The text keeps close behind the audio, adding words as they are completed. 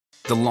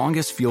The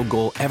longest field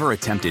goal ever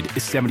attempted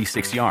is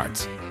 76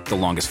 yards. The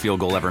longest field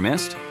goal ever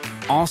missed?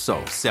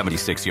 Also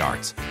 76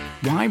 yards.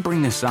 Why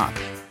bring this up?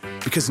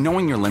 Because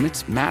knowing your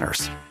limits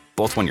matters,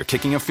 both when you're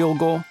kicking a field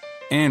goal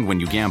and when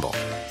you gamble.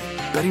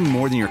 Betting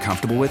more than you're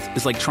comfortable with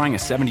is like trying a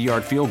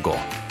 70-yard field goal.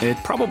 It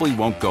probably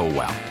won't go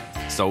well.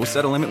 So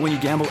set a limit when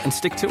you gamble and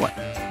stick to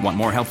it. Want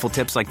more helpful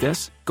tips like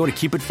this? Go to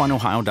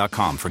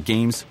keepitfunohio.com for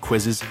games,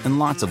 quizzes, and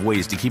lots of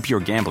ways to keep your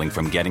gambling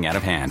from getting out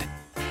of hand.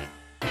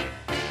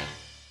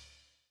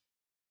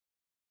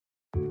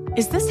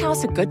 Is this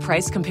house a good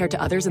price compared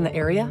to others in the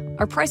area?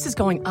 Are prices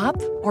going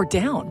up or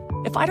down?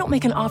 If I don't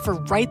make an offer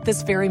right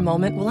this very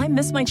moment, will I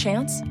miss my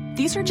chance?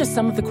 These are just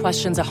some of the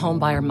questions a home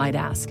buyer might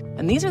ask.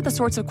 And these are the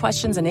sorts of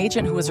questions an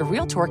agent who is a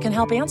Realtor can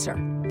help answer.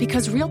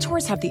 Because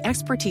Realtors have the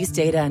expertise,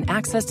 data, and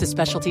access to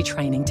specialty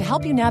training to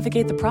help you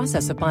navigate the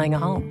process of buying a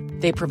home.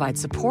 They provide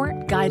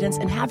support, guidance,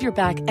 and have your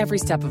back every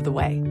step of the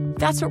way.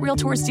 That's what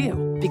Realtors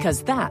do,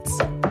 because that's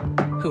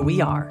who we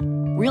are.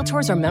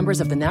 Realtors are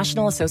members of the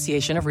National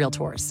Association of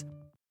Realtors.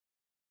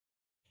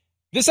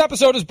 This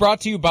episode is brought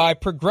to you by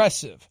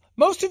Progressive.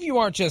 Most of you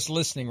aren't just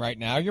listening right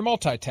now, you're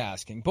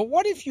multitasking. But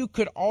what if you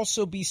could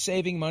also be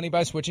saving money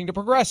by switching to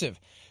Progressive?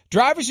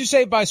 Drivers who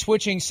save by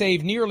switching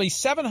save nearly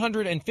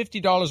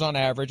 $750 on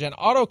average, and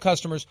auto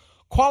customers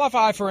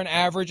qualify for an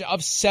average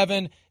of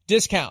 7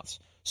 discounts.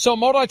 So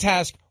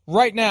multitask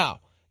right now.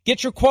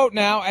 Get your quote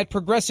now at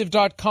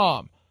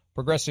Progressive.com.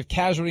 Progressive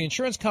Casualty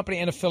Insurance Company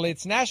and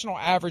affiliates national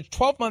average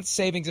 12-month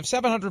savings of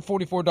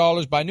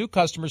 $744 by new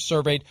customers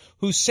surveyed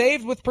who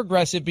saved with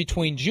Progressive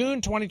between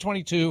June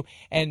 2022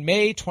 and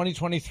May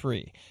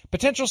 2023.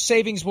 Potential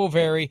savings will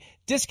vary.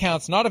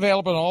 Discounts not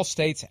available in all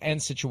states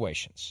and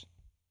situations.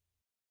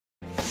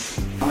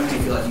 How much do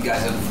you feel like you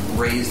guys have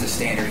raised the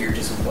standard here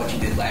just with what you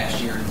did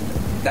last year?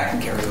 That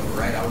can carry over,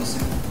 right? I would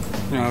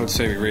assume. I would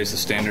say we raised the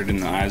standard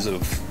in the eyes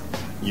of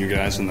you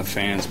guys and the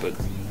fans, but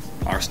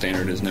our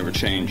standard has never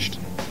changed.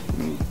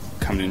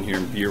 Coming in here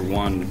year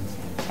one,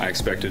 I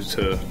expected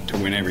to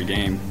win every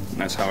game. And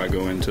that's how I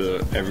go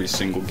into every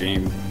single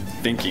game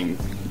thinking,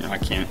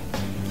 I'm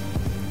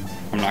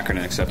not going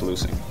to accept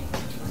losing.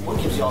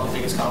 What gives you all the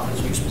biggest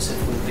confidence, you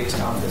specifically the biggest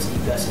confidence that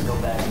you guys can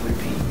go back and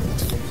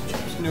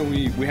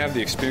repeat? We have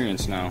the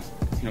experience now.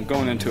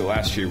 Going into it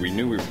last year, we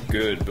knew we were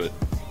good, but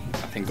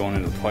I think going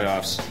into the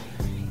playoffs,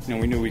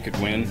 we knew we could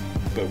win,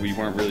 but we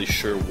weren't really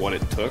sure what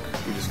it took.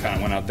 We just kind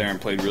of went out there and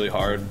played really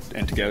hard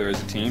and together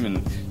as a team, and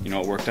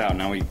it worked out.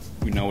 Now we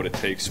know what it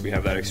takes. We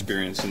have that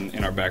experience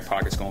in our back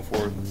pockets going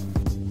forward.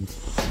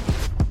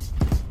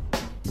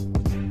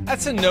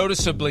 That's a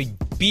noticeably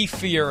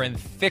beefier and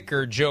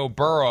thicker Joe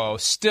Burrow.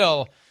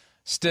 Still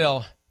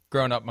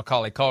grown-up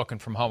Macaulay Culkin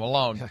from Home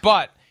Alone,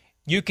 but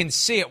you can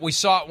see it. We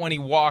saw it when he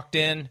walked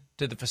in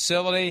to the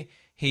facility.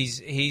 He's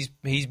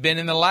been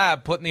in the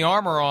lab putting the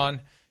armor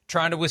on,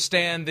 trying to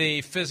withstand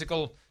the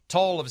physical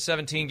toll of a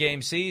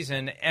 17-game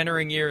season,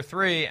 entering year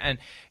 3. And,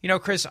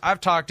 Chris, I've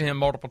talked to him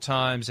multiple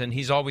times, and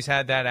he's always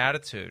had that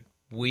attitude.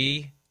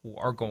 We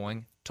are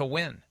going to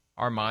win.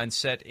 Our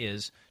mindset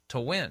is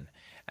to win.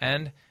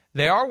 And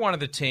they are one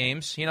of the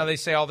teams, they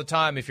say all the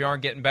time, if you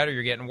aren't getting better,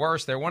 you're getting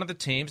worse. They're one of the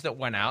teams that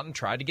went out and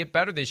tried to get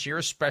better this year,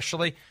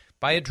 especially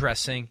by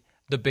addressing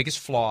the biggest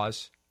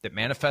flaws that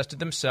manifested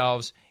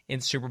themselves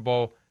in Super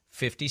Bowl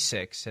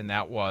 56, and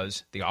that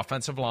was the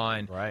offensive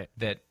line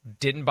that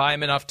didn't buy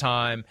him enough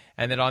time,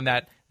 and then on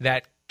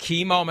that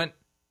key moment,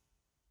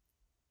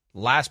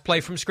 last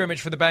play from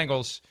scrimmage for the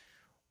Bengals,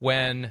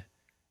 when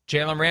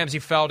Jalen Ramsey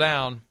fell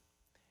down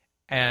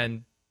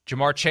and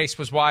Jamar Chase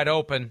was wide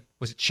open.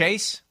 Was it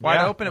Chase?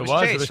 Wide open? It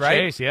was Chase, right?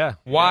 Chase, yeah.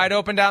 Wide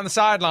open down the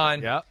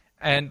sideline. Yeah.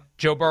 And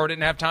Joe Burrow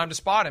didn't have time to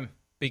spot him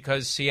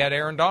because he had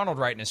Aaron Donald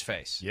right in his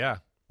face. Yeah.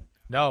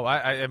 No,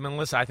 I mean,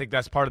 listen, I think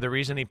that's part of the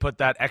reason he put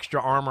that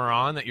extra armor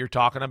on that you're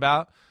talking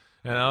about.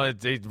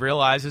 It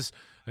realizes,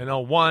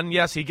 one,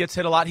 yes, he gets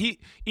hit a lot.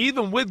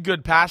 Even with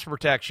good pass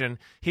protection,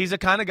 he's the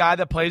kind of guy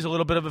that plays a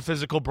little bit of a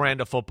physical brand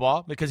of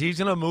football because he's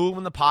going to move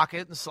in the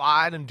pocket and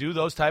slide and do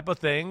those type of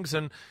things.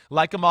 And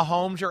like a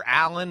Mahomes or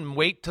Allen,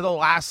 wait to the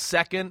last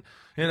second,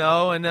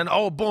 and then,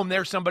 boom,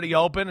 there's somebody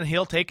open, and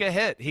he'll take a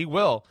hit. He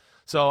will.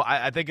 So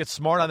I think it's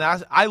smart on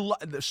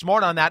that.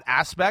 Smart on that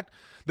aspect.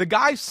 The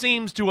guy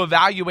seems to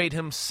evaluate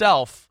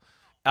himself,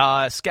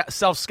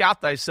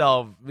 self-scout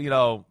thyself,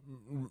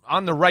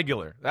 on the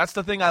regular. That's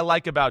the thing I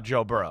like about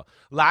Joe Burrow.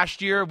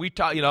 Last year, we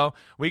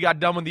got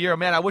done with the year.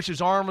 Man, I wish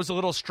his arm was a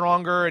little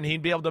stronger and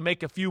he'd be able to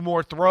make a few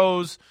more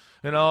throws,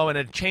 and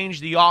it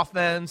changed the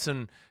offense.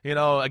 And,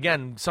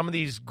 again, some of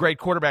these great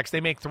quarterbacks,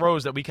 they make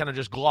throws that we kind of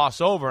just gloss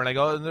over. And I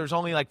go, there's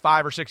only like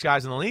 5 or 6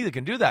 guys in the league that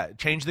can do that.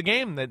 Change the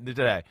game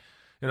today.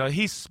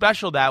 He's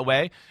special that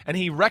way, and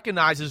he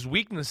recognizes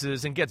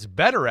weaknesses and gets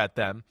better at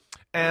them.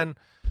 And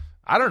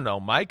I don't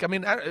know, Mike. I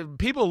mean,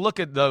 people look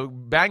at the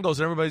Bengals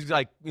and everybody's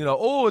like,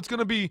 it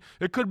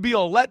could be a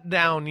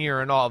letdown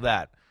year and all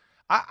that.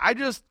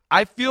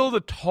 I feel the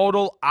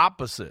total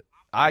opposite.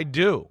 I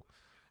do.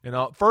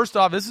 First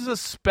off, this is a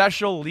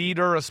special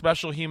leader, a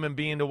special human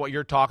being to what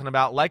you're talking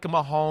about, like a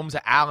Mahomes,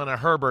 a Allen, a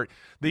Herbert.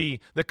 The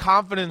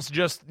confidence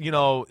just,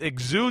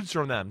 exudes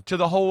from them to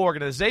the whole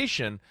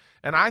organization.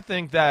 And I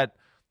think that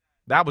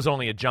was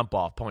only a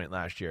jump-off point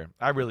last year.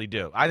 I really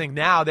do. I think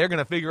now they're going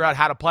to figure out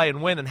how to play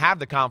and win and have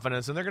the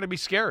confidence, and they're going to be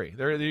scary.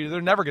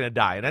 They're never going to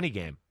die in any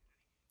game.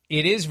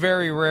 It is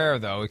very rare,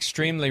 though,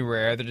 extremely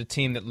rare, that a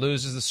team that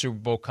loses the Super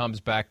Bowl comes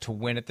back to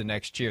win it the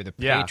next year. The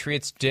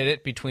Patriots did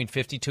it between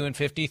 52 and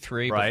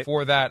 53. Right.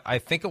 Before that, I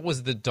think it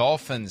was the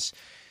Dolphins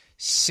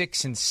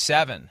 6 and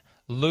 7,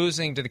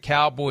 losing to the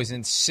Cowboys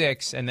in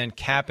 6 and then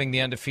capping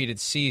the undefeated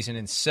season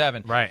in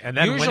 7. Right, and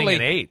then winning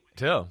in 8,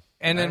 too.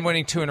 And then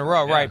winning 2 in a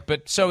row, Yeah. right.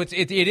 But so it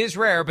is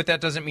rare, but that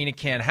doesn't mean it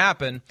can't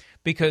happen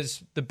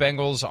because the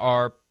Bengals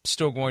are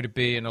still going to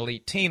be an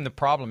elite team. The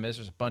problem is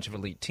there's a bunch of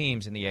elite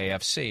teams in the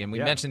AFC. And we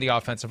mentioned the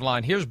offensive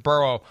line. Here's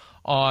Burrow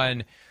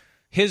on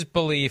his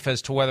belief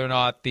as to whether or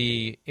not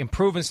the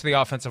improvements to the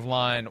offensive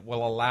line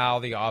will allow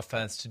the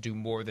offense to do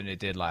more than it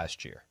did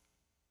last year.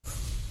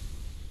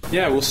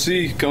 Yeah, we'll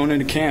see going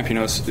into camp.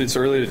 It's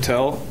early to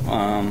tell.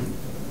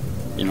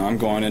 I'm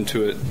going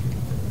into it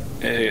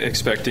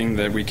expecting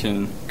that we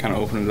can kind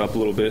of open it up a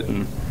little bit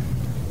and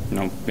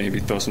maybe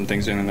throw some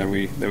things in that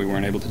we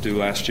weren't able to do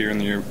last year and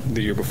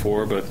the year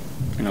before. But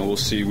we'll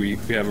see. We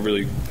have a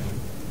really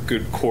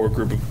good core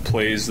group of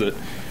plays that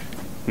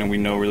we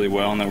know really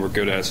well and that we're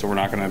good at, so we're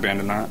not going to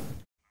abandon that.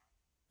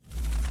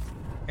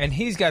 And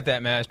he's got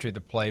that mastery of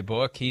the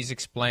playbook. He's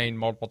explained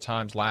multiple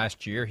times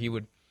last year he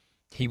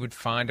would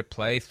find a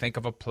play, think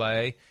of a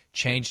play,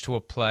 change to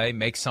a play,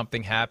 make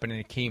something happen in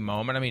a key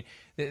moment. I mean,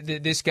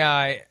 this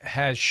guy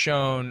has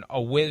shown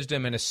a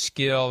wisdom and a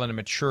skill and a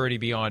maturity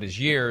beyond his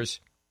years.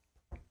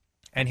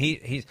 And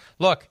he's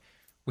look,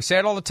 we say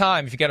it all the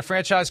time. If you got a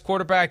franchise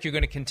quarterback, you're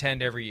going to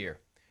contend every year.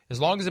 As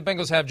long as the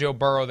Bengals have Joe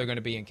Burrow, they're going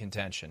to be in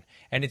contention.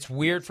 And it's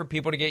weird for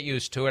people to get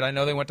used to it. I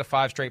know they went to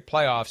 5 straight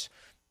playoffs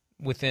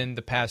within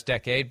the past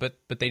decade, but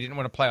they didn't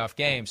win a playoff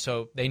game,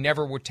 so they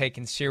never were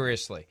taken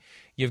seriously.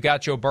 You've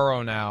got Joe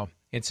Burrow now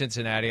in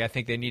Cincinnati. I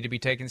think they need to be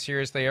taken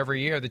seriously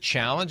every year. The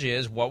challenge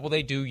is, what will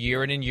they do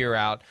year in and year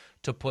out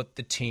to put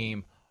the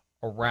team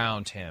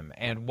around him?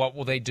 And what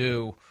will they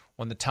do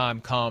when the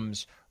time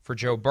comes for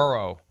Joe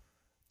Burrow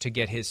to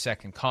get his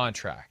second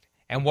contract?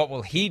 And what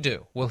will he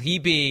do? Will he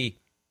be,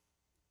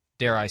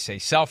 dare I say,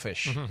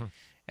 selfish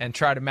and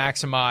try to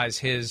maximize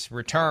his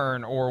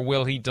return, or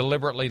will he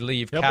deliberately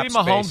leave cap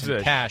space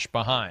and cash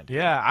behind?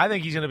 Yeah, I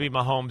think he's going to be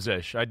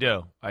Mahomes-ish. I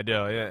do.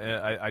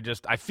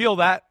 I feel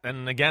that.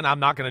 And again,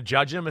 I'm not going to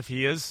judge him if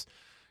he is,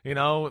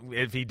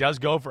 if he does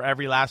go for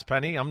every last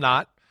penny. I'm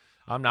not,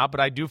 but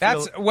I do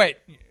feel. Wait,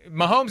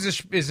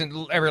 Mahomes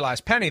isn't every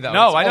last penny, though.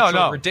 No, it's I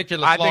know.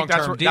 Ridiculous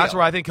long-term deal. That's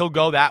where I think he'll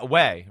go that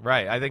way.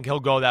 Right. I think he'll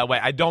go that way.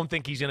 I don't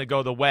think he's going to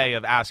go the way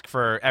of ask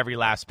for every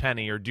last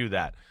penny or do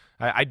that.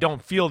 I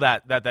don't feel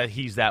that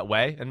he's that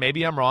way, and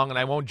maybe I'm wrong, and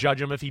I won't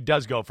judge him if he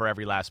does go for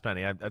every last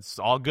penny. That's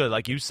all good,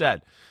 like you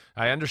said.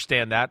 I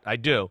understand that. I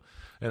do,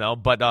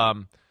 But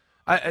I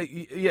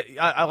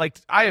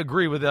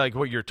agree with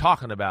what you're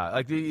talking about.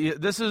 Like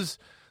this is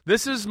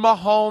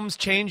Mahomes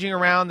changing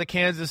around the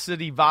Kansas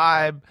City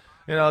vibe.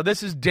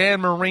 This is Dan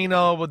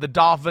Marino with the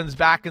Dolphins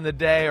back in the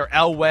day, or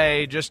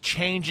Elway, just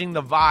changing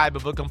the vibe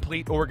of a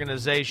complete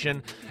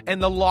organization,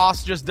 and the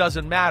loss just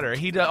doesn't matter.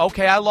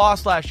 Okay, I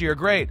lost last year,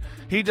 great.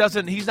 He's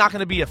not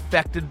going to be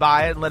affected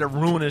by it and let it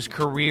ruin his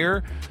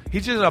career.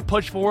 He's just going to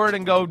push forward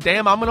and go,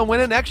 damn, I'm going to win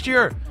it next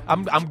year.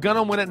 I'm going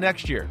to win it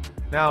next year.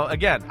 Now,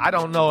 again, I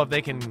don't know if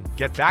they can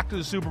get back to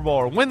the Super Bowl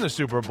or win the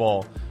Super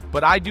Bowl,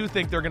 but I do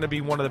think they're going to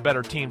be one of the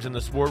better teams in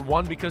the sport.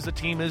 One, because the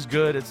team is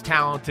good, it's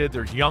talented,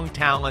 there's young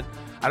talent.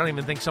 I don't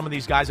even think some of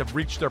these guys have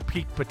reached their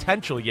peak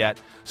potential yet,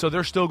 so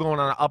they're still going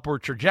on an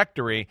upward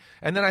trajectory.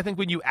 And then I think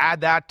when you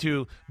add that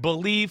to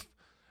belief,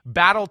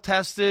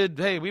 battle-tested,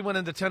 hey, we went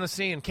into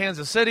Tennessee and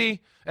Kansas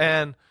City,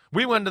 and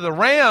we went to the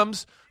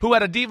Rams, who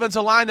had a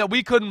defensive line that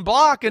we couldn't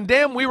block, and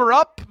damn, we were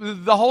up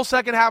the whole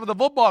second half of the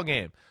football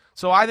game.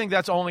 So I think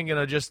that's only going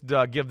to just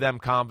give them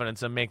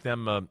confidence and make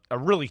them a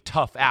really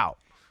tough out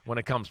when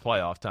it comes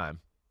playoff time.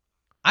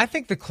 I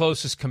think the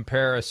closest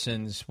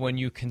comparisons, when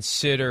you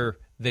consider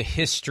the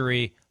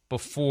history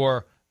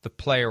before the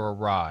player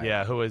arrived.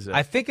 Yeah, who is it?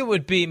 I think it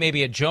would be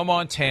maybe a Joe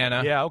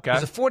Montana. Yeah, okay.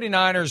 Because the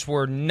 49ers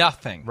were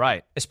nothing.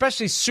 Right.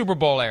 Especially Super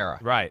Bowl era.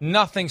 Right.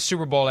 Nothing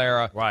Super Bowl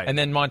era. Right. And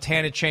then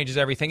Montana changes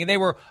everything. And they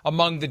were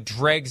among the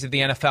dregs of the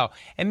NFL.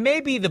 And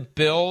maybe the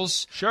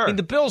Bills. Sure. I mean,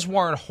 the Bills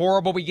weren't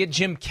horrible, but you get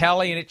Jim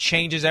Kelly and it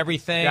changes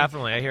everything.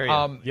 Definitely, I hear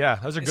you. Yeah,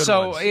 those are good ones.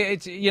 So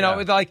it's,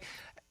 it's like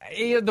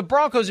the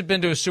Broncos have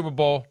been to a Super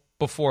Bowl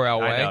before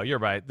Elway. I know, you're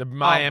right. The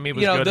Miami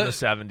was good in the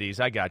 70s.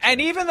 I got you.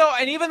 And even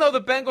though the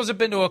Bengals have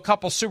been to a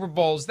couple Super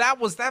Bowls, that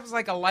was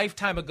like a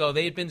lifetime ago.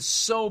 They had been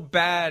so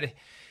bad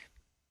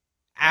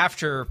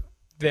after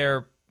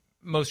their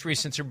most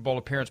recent Super Bowl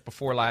appearance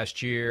before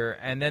last year,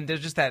 and then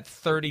there's just that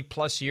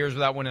 30-plus years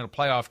without winning a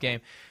playoff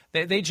game.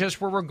 They just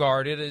were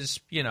regarded as,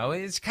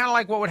 it's kind of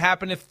like what would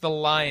happen if the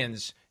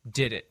Lions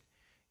did it.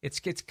 It's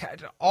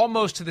kind of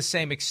almost to the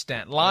same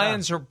extent.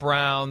 Lions or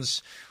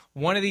Browns,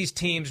 one of these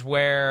teams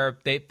where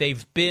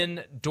they've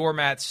been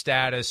doormat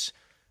status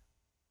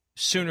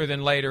sooner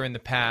than later in the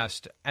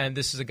past, and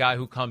this is a guy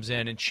who comes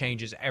in and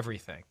changes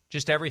everything,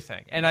 just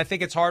everything. And I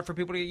think it's hard for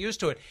people to get used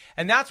to it.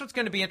 And that's what's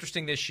going to be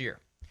interesting this year.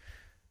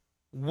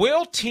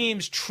 Will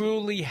teams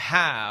truly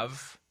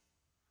have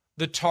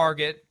the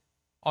target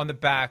on the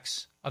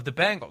backs of the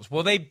Bengals?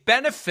 Will they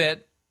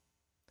benefit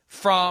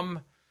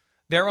from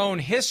their own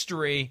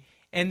history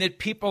and that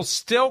people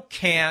still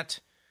can't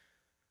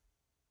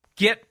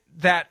get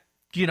that,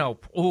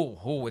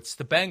 it's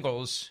the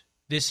Bengals.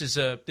 This is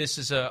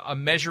a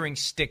measuring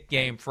stick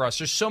game for us.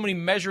 There's so many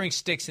measuring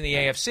sticks in the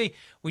AFC.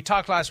 We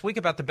talked last week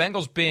about the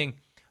Bengals being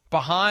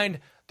behind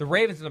the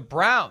Ravens and the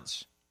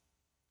Browns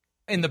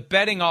in the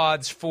betting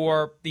odds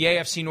for the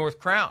AFC North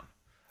crown.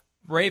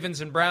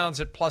 Ravens and Browns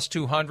at plus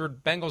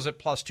 200, Bengals at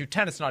plus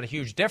 210. It's not a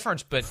huge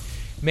difference, but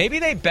maybe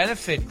they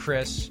benefit,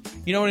 Chris.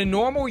 In a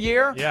normal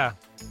year,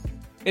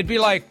 it'd be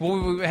like,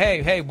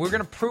 hey, we're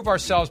going to prove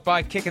ourselves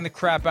by kicking the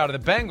crap out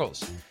of the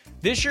Bengals.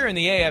 This year in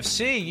the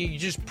AFC, you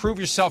just prove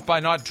yourself by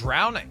not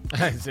drowning.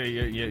 There's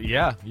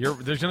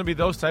going to be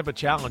those type of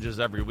challenges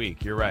every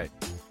week. You're right.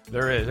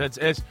 There is.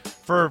 It's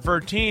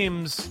for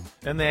teams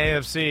in the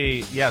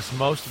AFC, yes,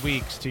 most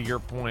weeks, to your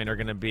point, are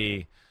going to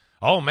be,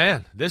 oh,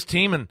 man, this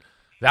team and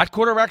that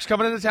quarterback's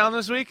coming into town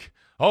this week.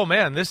 Oh,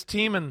 man, this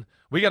team and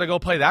we got to go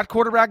play that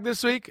quarterback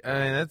this week. I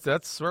mean,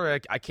 that's where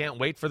I can't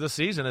wait for the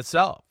season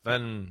itself.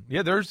 And,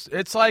 yeah,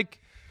 it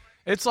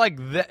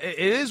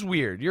is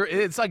weird.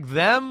 It's like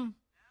them,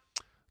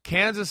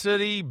 Kansas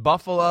City,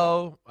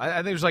 Buffalo.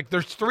 I think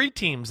there's three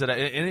teams that,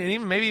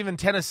 and maybe even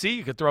Tennessee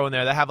you could throw in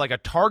there, that have like a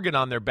target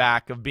on their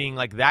back of being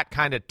like that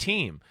kind of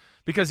team.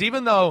 Because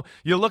even though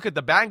you look at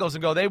the Bengals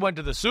and go, they went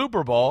to the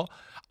Super Bowl,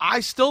 I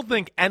still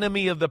think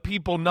enemy of the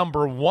people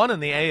number one in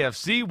the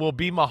AFC will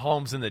be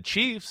Mahomes and the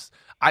Chiefs.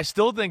 I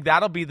still think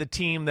that'll be the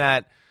team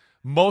that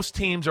most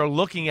teams are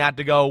looking at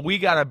to go, we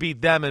got to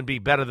beat them and be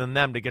better than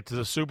them to get to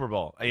the Super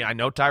Bowl. I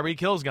know Tyreek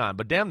Hill's gone,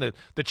 but damn,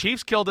 the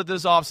Chiefs killed it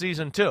this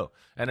offseason too.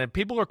 And then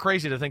people are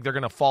crazy to think they're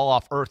going to fall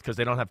off earth because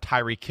they don't have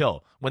Tyreek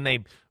Hill when they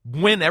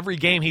win every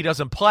game he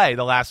doesn't play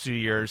the last few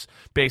years,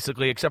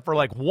 basically, except for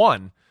like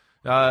one.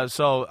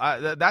 So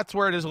that's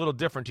where it is a little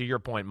different, to your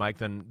point, Mike,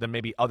 than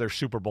maybe other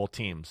Super Bowl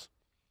teams.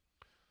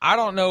 I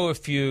don't know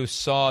if you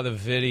saw the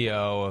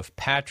video of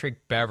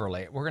Patrick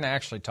Beverley. We're going to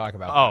actually talk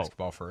about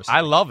basketball first.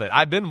 I love it.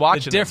 I've been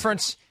watching the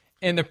difference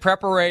in the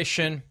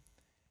preparation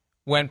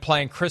when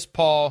playing Chris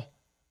Paul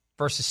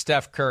versus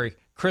Steph Curry.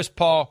 Chris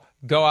Paul,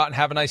 go out and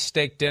have a nice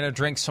steak dinner,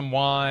 drink some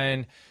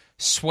wine,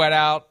 sweat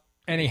out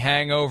any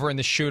hangover in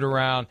the shoot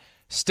around.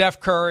 Steph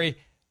Curry,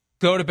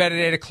 go to bed at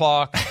 8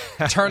 o'clock,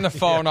 turn the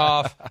phone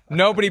off,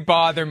 nobody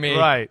bother me.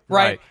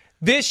 Right.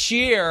 This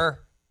year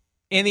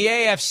in the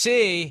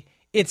AFC,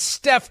 it's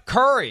Steph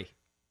Curry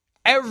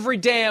every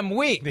damn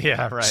week.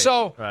 Yeah, right.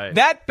 So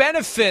that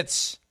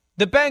benefits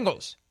the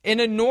Bengals. In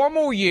a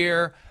normal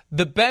year,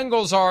 the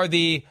Bengals are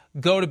the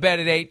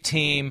go-to-bed-at-8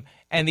 team,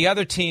 and the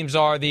other teams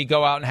are the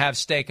go out and have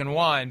steak and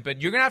wine.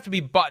 But you're going to have to be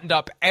buttoned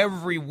up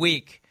every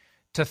week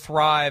to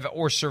thrive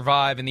or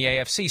survive in the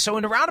AFC. So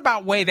in a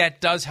roundabout way, that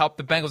does help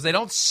the Bengals. They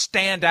don't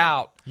stand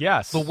out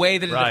the way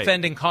that a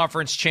defending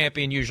conference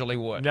champion usually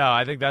would. No,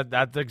 I think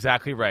that's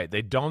exactly right.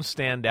 They don't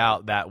stand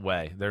out that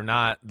way. They're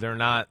not,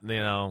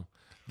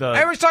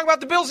 everyone's talking about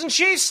the Bills and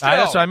Chiefs still.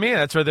 That's what I mean.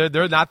 That's where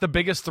they're not the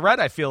biggest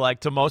threat, I feel like,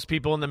 to most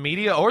people in the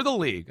media or the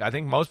league. I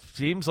think most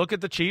teams look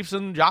at the Chiefs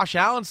and Josh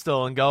Allen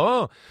still and go,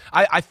 oh.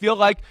 I feel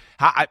like,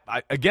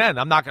 again,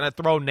 I'm not going to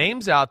throw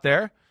names out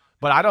there,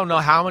 but I don't know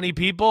how many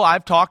people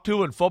I've talked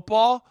to in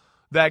football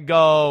that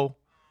go,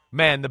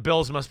 man, the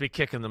Bills must be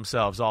kicking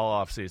themselves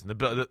all offseason.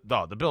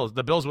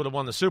 The Bills would have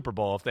won the Super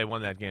Bowl if they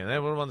won that game. They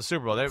would have won the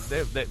Super Bowl. That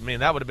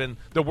would have been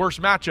the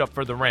worst matchup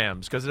for the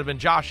Rams because it would have been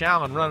Josh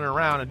Allen running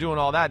around and doing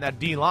all that in that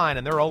D-line,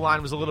 and their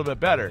O-line was a little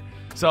bit better.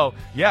 So,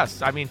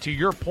 yes, I mean, to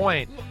your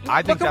point,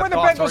 I think look at where the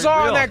Bengals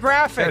are on that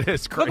graphic. It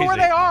is crazy. Look at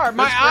where they are.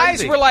 My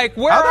eyes were like,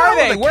 where are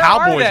they? Where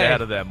are they? Cowboys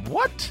ahead of them.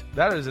 What?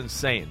 That is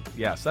insane.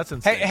 Yes, that's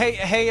insane.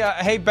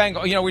 Hey,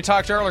 Bengal. We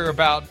talked earlier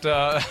about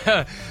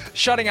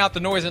shutting out the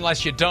noise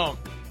unless you don't.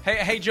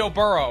 Hey, Joe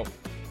Burrow.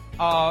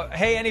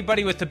 Hey,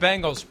 anybody with the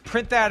Bengals,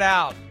 print that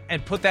out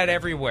and put that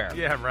everywhere.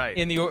 Yeah, right.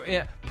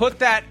 Put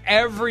that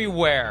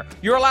everywhere.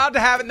 You're allowed to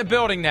have it in the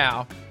building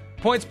now.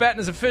 PointsBet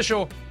is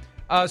official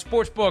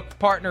sportsbook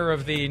partner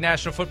of the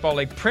National Football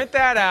League. Print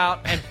that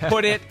out and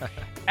put it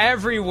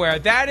everywhere.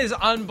 That is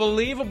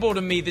unbelievable to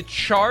me. The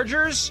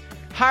Chargers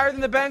higher than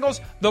the Bengals.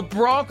 The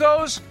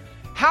Broncos.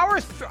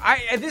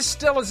 This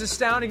still is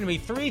astounding to me.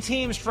 3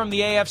 teams from the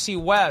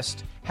AFC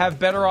West have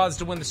better odds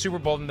to win the Super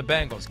Bowl than the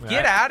Bengals.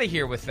 Get out of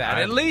here with that.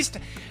 Right.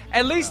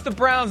 At least the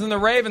Browns and the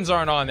Ravens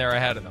aren't on there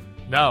ahead of them.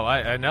 No,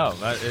 I know,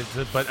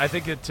 but I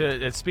think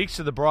it speaks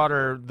to the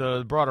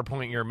broader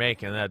point you're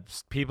making, that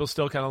people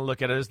still kind of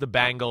look at it as the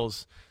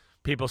Bengals.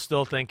 People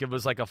still think it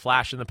was like a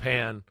flash in the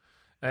pan,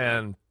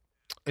 and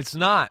it's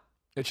not.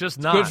 It's just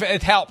not.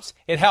 It helps.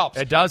 It helps.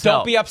 It does Don't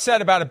help. be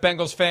upset about it,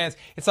 Bengals fans.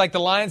 It's like the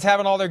Lions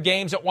having all their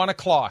games at 1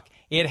 o'clock.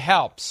 It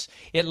helps.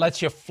 It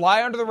lets you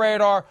fly under the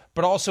radar,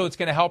 but also it's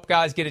going to help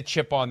guys get a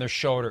chip on their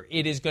shoulder.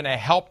 It is going to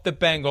help the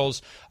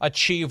Bengals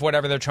achieve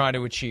whatever they're trying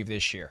to achieve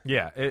this year.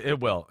 Yeah,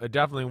 it will. It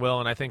definitely will.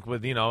 And I think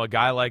with, a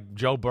guy like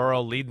Joe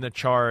Burrow leading the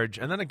charge,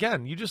 and then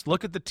again, you just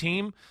look at the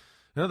team,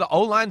 the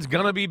O-line's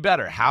going to be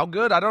better. How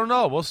good? I don't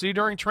know. We'll see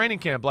during training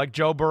camp, like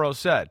Joe Burrow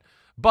said.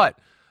 But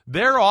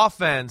their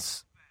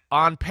offense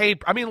on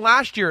paper,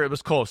 last year it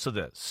was close to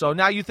this. So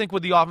now you think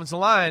with the offensive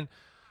line,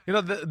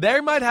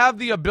 they might have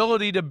the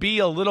ability to be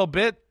a little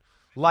bit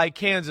like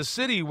Kansas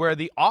City, where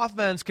the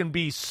offense can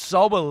be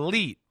so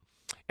elite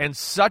and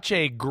such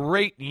a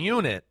great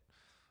unit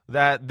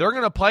that they're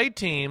going to play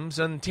teams,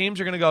 and teams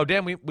are going to go,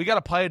 damn, we got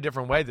to play a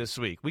different way this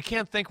week. We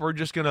can't think we're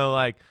just going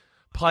to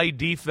play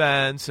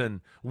defense and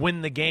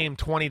win the game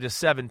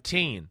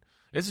 20-17.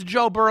 This is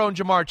Joe Burrow and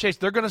Jamar Chase.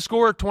 They're going to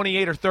score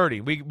 28 or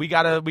 30. We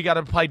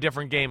gotta play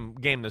different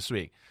game this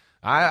week.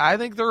 I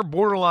think they're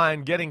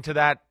borderline getting to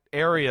that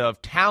area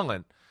of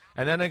talent.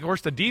 And then, of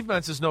course, the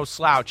defense is no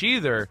slouch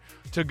either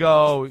to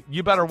go,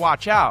 you better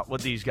watch out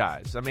with these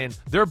guys.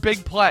 They're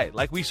big play,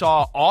 like we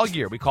saw all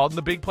year. We called them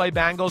the big play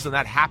Bengals, and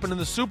that happened in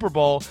the Super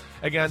Bowl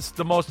against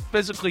the most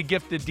physically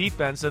gifted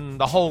defense in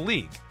the whole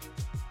league.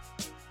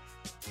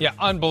 Yeah,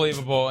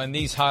 unbelievable. And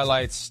these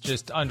highlights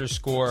just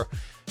underscore,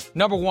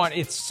 number one,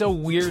 it's so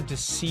weird to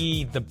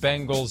see the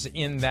Bengals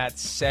in that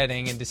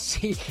setting and to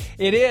see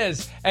it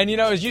is. And,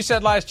 as you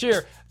said last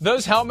year,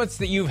 those helmets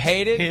that you've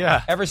hated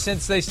ever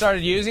since they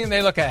started using them,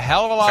 they look a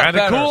hell of a lot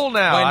better cool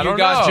now. when you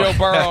got Joe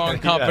Burrow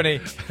and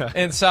company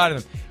inside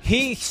of them.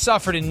 He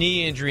suffered a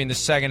knee injury in the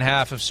second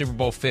half of Super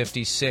Bowl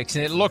 56,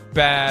 and it looked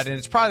bad, and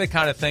it's probably the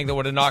kind of thing that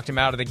would have knocked him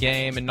out of the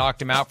game and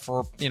knocked him out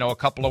for, a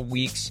couple of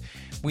weeks.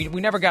 We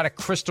never got a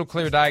crystal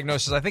clear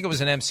diagnosis. I think it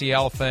was an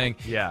MCL thing.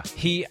 Yeah.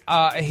 He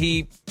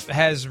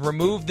has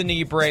removed the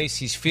knee brace.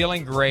 He's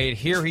feeling great.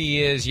 Here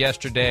he is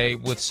yesterday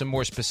with some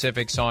more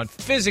specifics on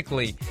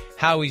physically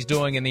how he's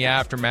doing in the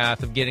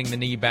aftermath of getting the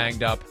knee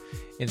banged up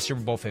in Super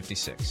Bowl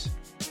 56.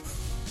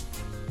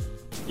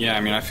 Yeah,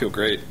 I feel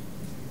great.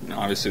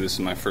 Obviously, this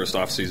is my first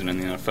offseason in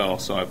the NFL,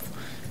 so I've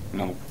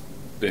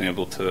been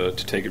able to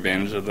take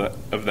advantage of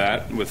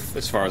that with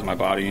as far as my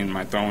body and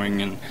my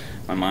throwing and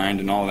my mind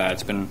and all that.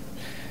 It's been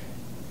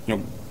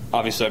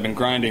obviously I've been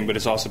grinding, but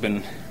it's also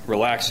been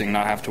relaxing,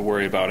 not have to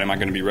worry about am I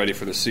going to be ready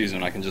for the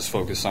season. I can just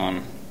focus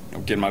on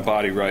getting my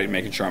body right,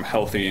 making sure I'm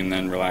healthy, and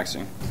then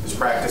relaxing. Is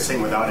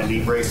practicing without a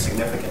knee brace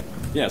significant?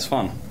 Yeah, it's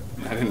fun.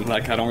 I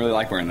don't really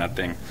like wearing that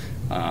thing,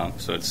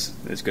 so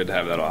it's good to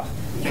have that off.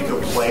 You think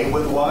you'll play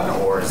with one,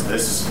 or is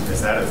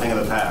that a thing of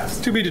the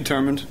past? To be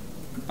determined.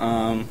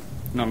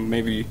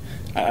 Maybe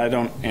I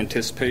don't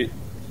anticipate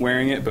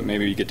wearing it, but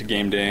maybe you get to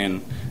game day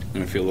and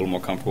feel a little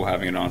more comfortable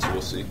having it on, so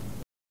we'll see.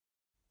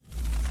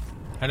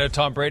 I know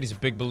Tom Brady's a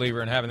big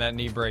believer in having that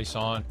knee brace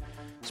on,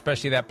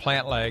 especially that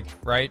plant leg,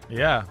 right?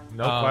 Yeah,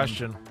 no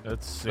question.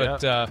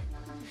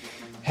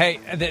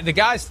 Hey, the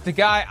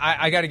guy,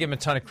 I got to give him a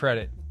ton of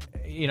credit.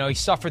 He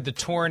suffered the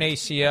torn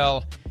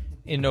ACL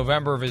in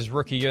November of his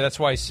rookie year. That's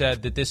why I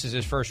said that this is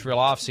his first real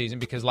offseason,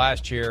 because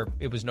last year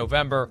it was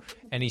November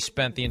and he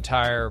spent the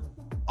entire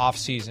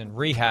offseason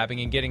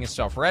rehabbing and getting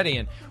himself ready.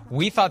 And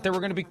we thought there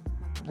were going to be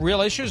real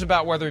issues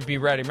about whether he'd be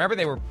ready. Remember,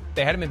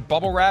 they had him in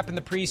bubble wrap in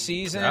the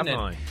preseason.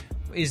 Definitely. And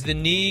is the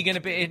knee going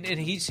to be? And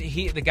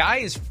the guy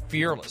is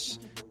fearless.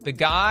 The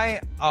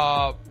guy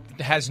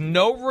has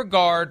no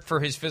regard for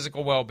his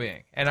physical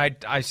well-being, and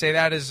I say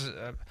that as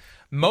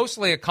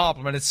mostly a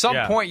compliment. At some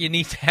point, you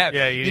need to have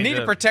you need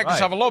to protect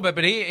yourself a little bit.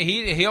 But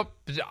he'll.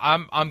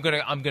 I'm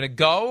gonna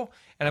go.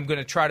 And I'm going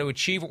to try to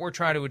achieve what we're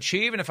trying to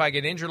achieve. And if I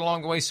get injured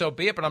along the way, so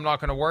be it. But I'm not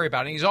going to worry about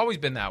it. And he's always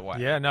been that way.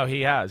 Yeah, no,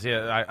 he has.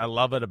 Yeah, I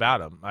love it about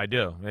him. I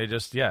do. They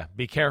just,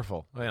 be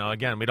careful.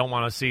 Again, we don't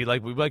want to see,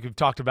 like we've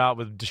talked about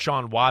with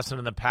Deshaun Watson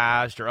in the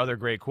past or other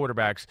great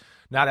quarterbacks,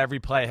 not every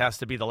play has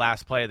to be the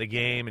last play of the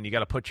game. And you got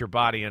to put your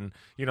body in,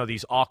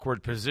 these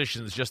awkward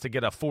positions just to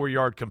get a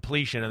 4-yard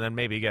completion and then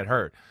maybe get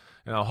hurt.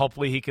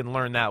 Hopefully he can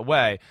learn that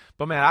way.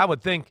 But, man, I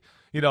would think,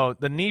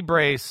 the knee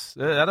brace,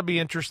 that'll be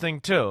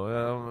interesting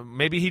too.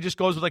 Maybe he just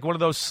goes with one of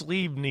those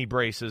sleeve knee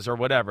braces or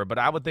whatever, but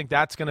I would think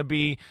that's going to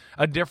be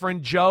a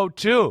different Joe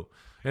too.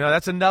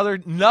 That's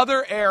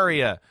another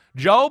area.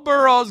 Joe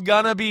Burrow's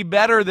going to be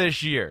better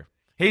this year.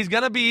 He's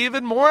going to be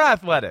even more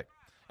athletic,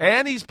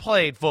 and he's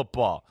played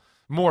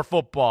more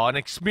football and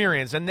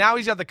experience, and now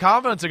he's got the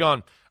confidence of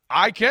going,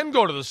 I can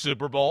go to the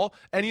Super Bowl,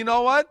 and you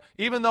know what?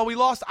 Even though we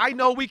lost, I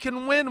know we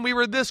can win. We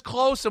were this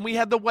close, and we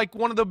had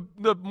one of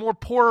the more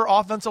poorer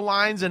offensive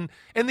lines in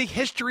the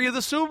history of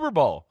the Super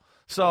Bowl.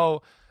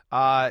 So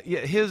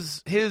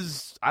his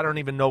I don't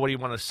even know what you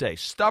want to say,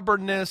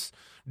 stubbornness,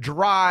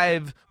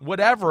 drive,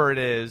 whatever it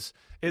is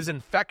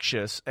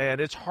infectious,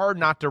 and it's hard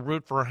not to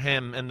root for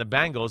him and the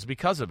Bengals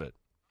because of it.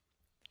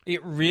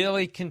 It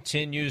really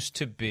continues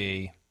to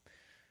be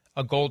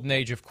a golden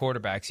age of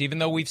quarterbacks. Even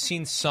though we've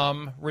seen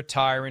some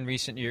retire in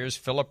recent years,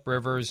 Phillip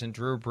Rivers and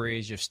Drew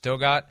Brees, you've still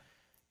got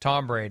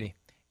Tom Brady.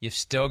 You've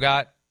still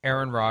got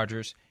Aaron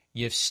Rodgers.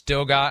 You've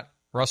still got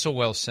Russell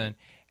Wilson.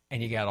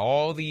 And you got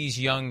all these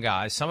young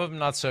guys, some of them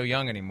not so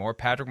young anymore,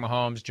 Patrick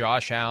Mahomes,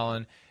 Josh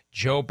Allen,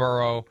 Joe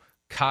Burrow,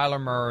 Kyler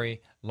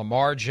Murray,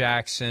 Lamar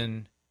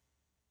Jackson.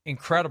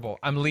 Incredible.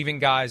 I'm leaving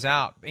guys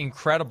out.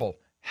 Incredible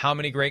how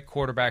many great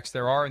quarterbacks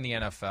there are in the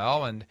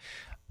NFL. And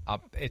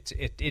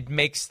it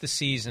makes the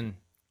season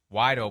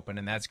wide open,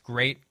 and that's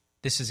great.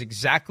 This is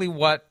exactly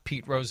what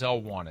Pete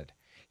Rozelle wanted.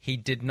 He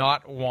did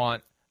not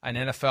want an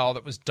NFL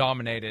that was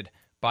dominated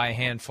by a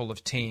handful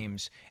of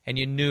teams, and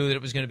you knew that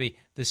it was going to be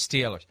the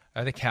Steelers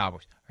or the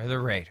Cowboys or the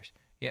Raiders.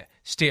 Yeah,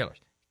 Steelers,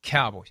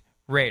 Cowboys,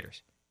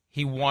 Raiders.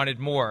 He wanted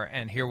more,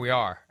 and here we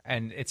are,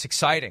 and it's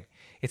exciting.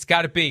 It's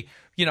got to be,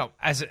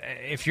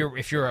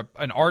 if you're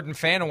an ardent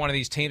fan of one of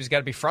these teams, it's got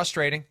to be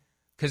frustrating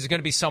because there's going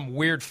to be some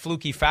weird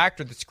fluky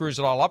factor that screws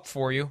it all up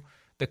for you,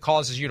 that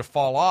causes you to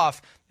fall off,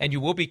 and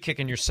you will be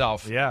kicking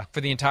yourself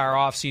for the entire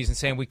offseason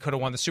saying we could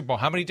have won the Super Bowl.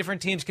 How many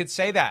different teams could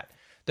say that?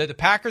 The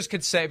Packers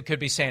could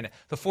be saying it.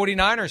 The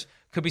 49ers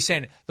could be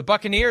saying it. The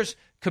Buccaneers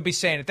could be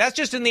saying it. That's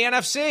just in the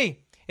NFC.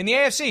 In the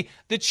AFC,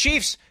 the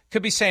Chiefs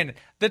could be saying it.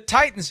 The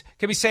Titans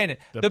could be saying it.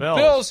 The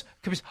Bills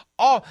could be.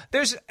 Oh,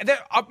 there's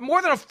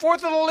more than a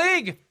fourth of the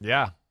league.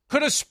 Yeah,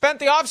 could have spent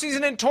the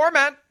offseason in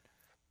torment,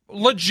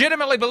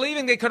 legitimately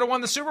believing they could have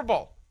won the Super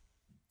Bowl.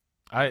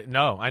 I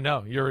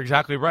know. You're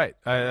exactly right.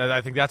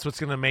 I think that's what's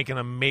going to make an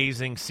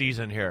amazing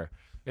season here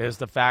is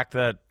the fact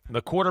that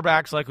the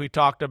quarterbacks, like we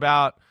talked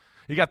about,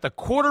 you got the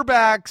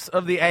quarterbacks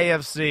of the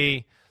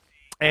AFC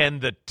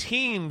and the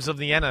teams of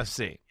the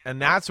NFC, and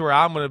that's where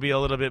I'm going to be a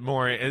little bit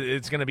more.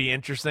 It's going to be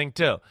interesting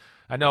too.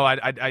 I know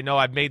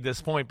I've made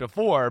this point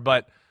before,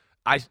 but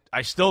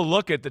I still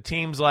look at the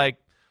teams like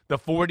the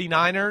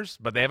 49ers,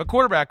 but they have a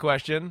quarterback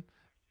question,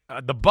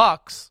 the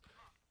Bucks,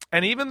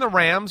 and even the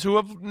Rams, who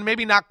have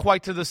maybe not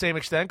quite to the same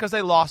extent because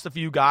they lost a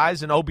few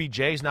guys, and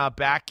OBJ's not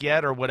back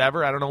yet or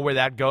whatever. I don't know where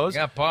that goes.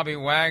 You got Bobby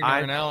Wagner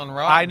and Allen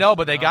Robinson. I know,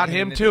 but they got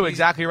him too.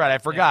 Exactly right. I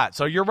forgot. Yeah.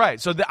 So you're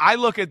right. So I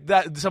look at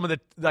that. Some of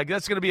the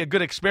that's going to be a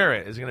good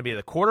experiment. Is it going to be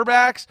the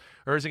quarterbacks,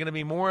 or is it going to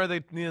be more of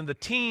the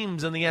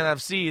teams in the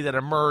NFC that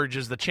emerge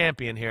as the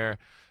champion here?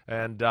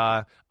 And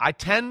I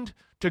tend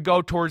to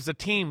go towards the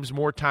teams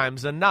more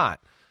times than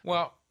not.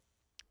 Well,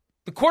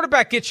 the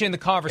quarterback gets you in the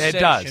conversation, it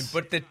does.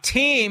 But the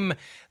team.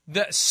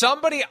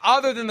 Somebody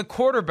other than the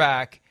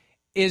quarterback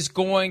is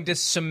going to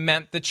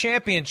cement the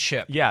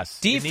championship. Yes.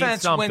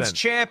 Defense wins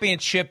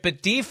championship,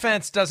 but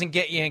defense doesn't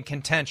get you in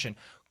contention.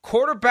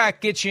 Quarterback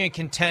gets you in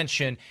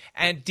contention,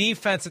 and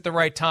defense at the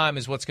right time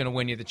is what's going to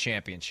win you the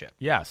championship.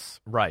 Yes,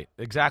 right.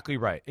 Exactly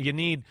right.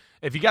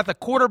 If you got the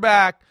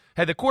quarterback,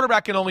 the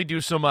quarterback can only do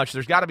so much.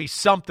 There's got to be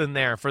something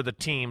there for the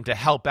team to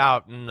help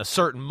out in a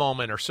certain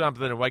moment or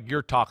something like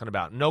you're talking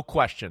about. No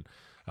question.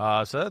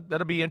 So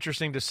that'll be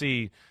interesting to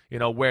see,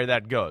 where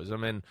that goes. I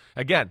mean,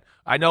 again,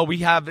 I know we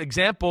have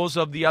examples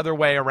of the other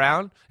way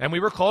around, and we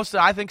were close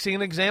to, I think, seeing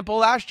an example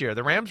last year.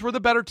 The Rams were the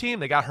better team.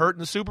 They got hurt in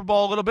the Super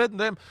Bowl a little bit, and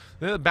then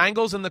the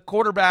Bengals and the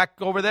quarterback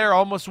over there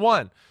almost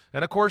won.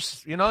 And, of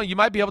course, you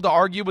might be able to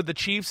argue with the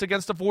Chiefs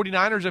against the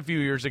 49ers a few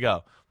years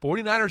ago.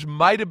 49ers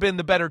might have been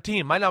the better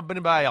team. Might not have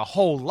been by a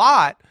whole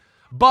lot,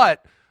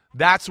 but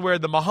that's where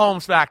the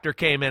Mahomes factor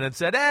came in and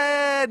said,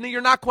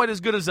 you're not quite as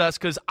good as us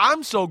because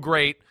I'm so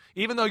great.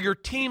 Even though your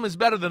team is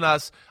better than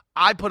us,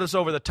 I put us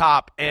over the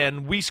top,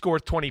 and we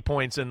scored 20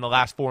 points in the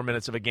last 4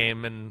 minutes of a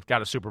game and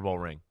got a Super Bowl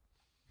ring.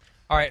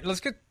 All right,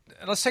 let's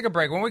take a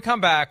break. When we come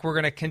back, we're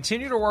going to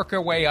continue to work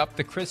our way up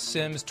the Chris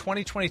Sims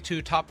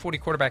 2022 Top 40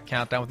 Quarterback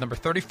Countdown with number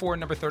 34 and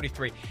number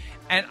 33.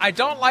 And I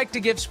don't like to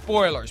give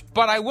spoilers,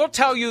 but I will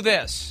tell you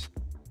this.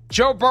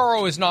 Joe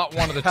Burrow is not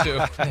one of the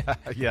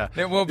two. Yeah.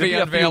 That we'll be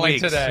unveiling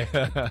today.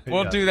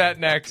 We'll do that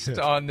next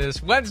on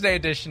this Wednesday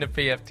edition of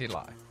PFT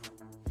Live.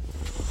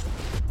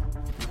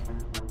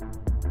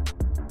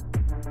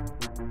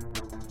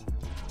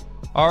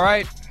 All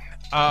right,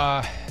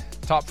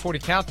 top 40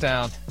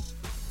 countdown.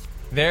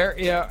 There,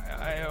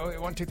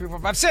 1, 2, 3, 4,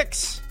 5,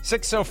 6.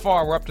 6 so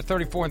far. We're up to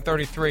 34 and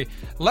 33.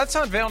 Let's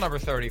unveil number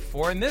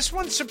 34. And this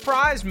one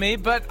surprised me,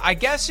 but I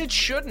guess it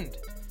shouldn't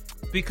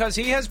because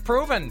he has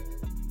proven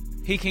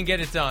he can get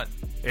it done.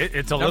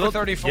 It's a number little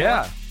 34.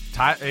 Yeah.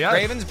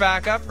 Ravens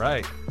backup.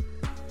 Right.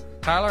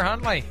 Tyler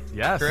Huntley.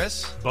 Yes.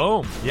 Chris.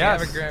 Boom.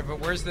 Yes. But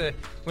where's the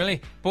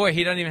Willie? Boy,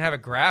 he doesn't even have a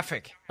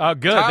graphic. Oh,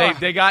 good. Tyler,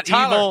 they got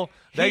Tyler, evil.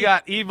 They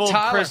got evil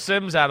Tyler. Chris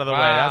Sims out of the way.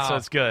 That's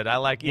what's good. I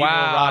like evil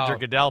Roger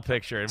Goodell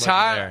picture.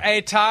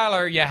 Hey,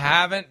 Tyler,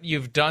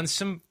 you've done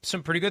some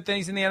pretty good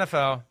things in the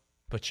NFL,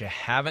 but you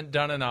haven't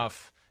done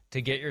enough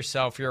to get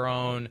yourself your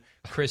own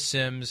Chris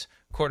Sims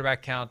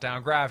quarterback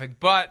countdown graphic.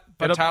 But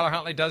Tyler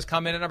Huntley does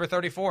come in at number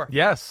 34.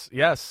 Yes.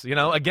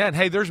 Again,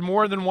 hey, there's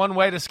more than one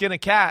way to skin a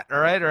cat, all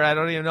right? Or I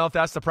don't even know if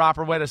that's the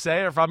proper way to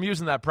say it or if I'm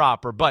using that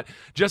proper. But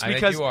just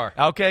because. I think you are.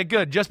 Okay,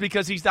 good. Just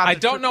because he's not. I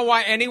don't know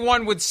why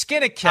anyone would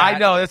skin a cat. I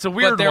know, it's a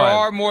weird one. But there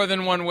are more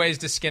than one ways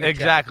to skin a cat.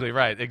 Exactly,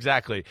 right.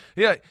 Exactly.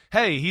 Yeah.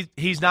 Hey,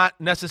 he's not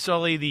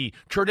necessarily the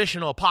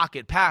traditional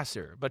pocket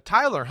passer. But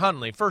Tyler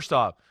Huntley, first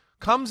off,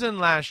 comes in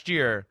last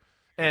year,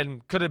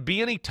 and could it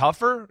be any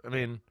tougher? I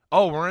mean,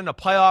 oh, we're in a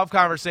playoff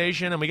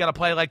conversation and we got to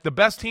play like the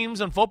best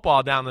teams in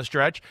football down the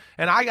stretch,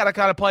 and I got to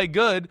kind of play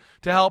good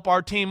to help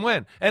our team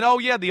win. And, oh,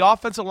 yeah, the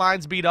offensive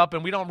line's beat up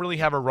and we don't really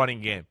have a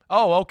running game.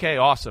 Oh, okay,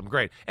 awesome,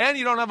 great. And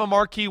you don't have a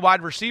marquee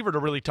wide receiver to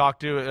really talk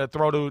to,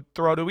 throw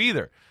to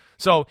either.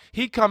 So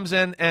he comes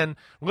in and,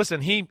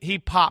 listen, he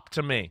popped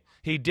to me.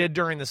 He did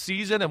during the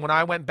season, and when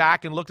I went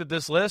back and looked at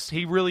this list,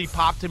 he really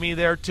popped to me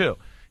there too.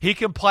 He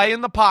can play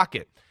in the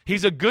pocket.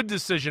 He's a good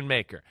decision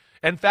maker.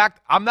 In fact,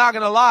 I'm not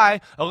going to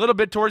lie, a little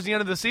bit towards the end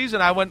of the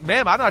season, I went,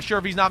 man, I'm not sure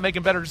if he's not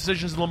making better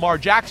decisions than Lamar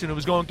Jackson, who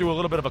was going through a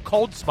little bit of a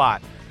cold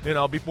spot,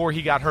 before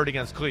he got hurt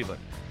against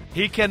Cleveland.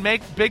 He can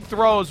make big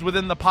throws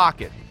within the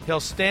pocket. He'll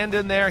stand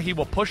in there. He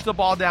will push the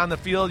ball down the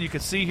field. You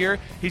can see here,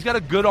 he's got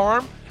a good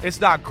arm.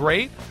 It's not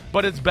great,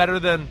 but it's better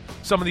than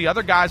some of the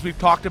other guys we've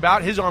talked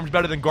about. His arm's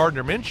better than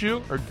Gardner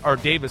Minshew or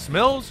Davis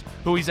Mills,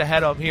 who he's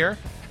ahead of here.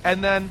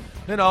 And then,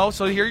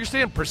 so here you're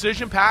seeing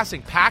precision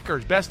passing,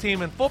 Packers, best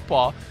team in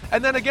football.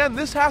 And then again,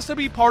 this has to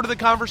be part of the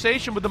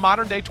conversation with the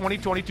modern-day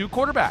 2022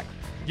 quarterback.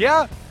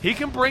 Yeah, he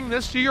can bring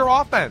this to your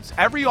offense.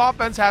 Every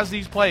offense has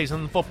these plays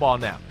in football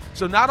now.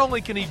 So not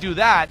only can he do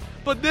that,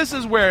 but this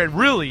is where it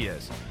really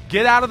is.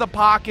 Get out of the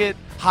pocket,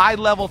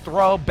 high-level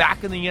throw,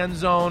 back in the end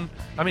zone.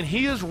 I mean,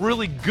 he is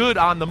really good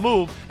on the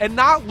move and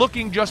not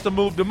looking just to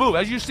move.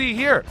 As you see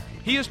here,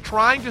 he is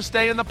trying to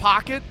stay in the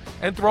pocket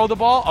and throw the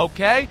ball.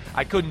 Okay,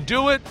 I couldn't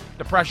do it.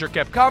 The pressure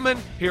kept coming.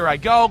 Here I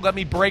go. Let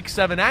me break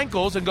 7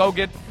 ankles and go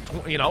get, a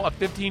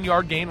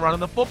 15-yard gain running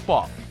the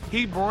football.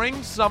 He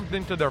brings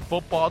something to their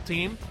football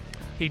team.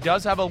 He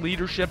does have a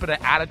leadership and an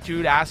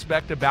attitude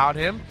aspect about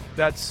him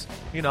that's,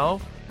 I don't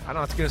know, I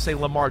was going to say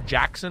Lamar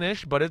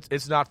Jackson-ish, but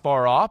it's not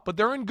far off. But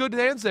they're in good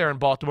hands there in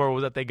Baltimore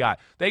with what they got.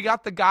 They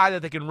got the guy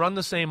that they can run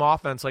the same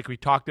offense like we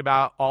talked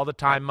about all the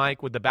time,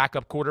 Mike, with the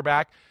backup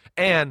quarterback,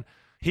 and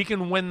he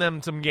can win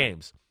them some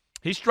games.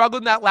 He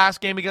struggled in that last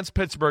game against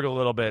Pittsburgh a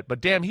little bit, but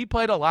damn, he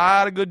played a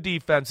lot of good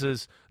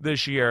defenses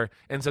this year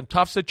in some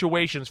tough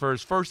situations for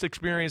his first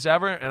experience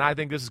ever, and I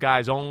think this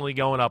guy's only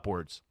going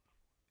upwards.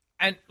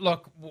 And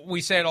look,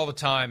 we say it all the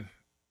time.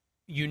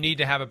 You need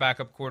to have a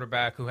backup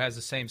quarterback who has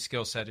the same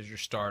skill set as your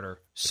starter.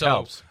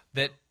 So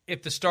that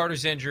if the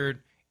starter's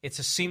injured, it's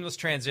a seamless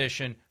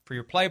transition for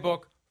your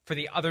playbook, for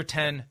the other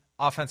 10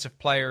 offensive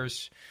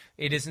players.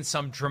 It isn't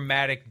some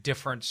dramatic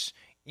difference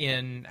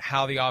in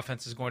how the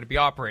offense is going to be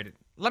operated.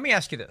 Let me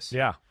ask you this.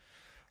 Yeah.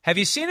 Have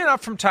you seen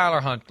enough from Tyler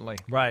Huntley?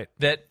 Right.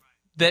 That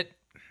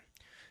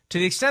to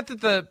the extent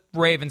that the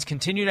Ravens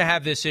continue to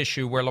have this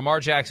issue where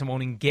Lamar Jackson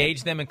won't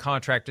engage them in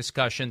contract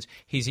discussions,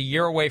 he's a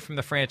year away from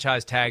the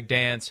franchise tag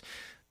dance.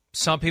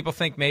 Some people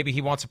think maybe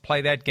he wants to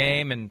play that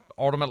game and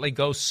ultimately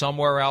go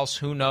somewhere else.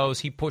 Who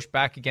knows? He pushed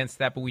back against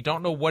that, but we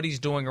don't know what he's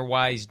doing or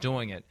why he's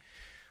doing it.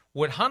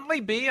 Would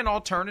Huntley be an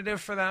alternative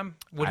for them?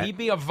 Would he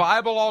be a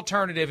viable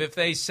alternative if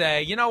they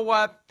say, you know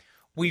what,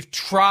 we've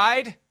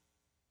tried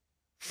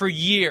for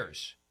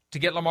years to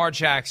get Lamar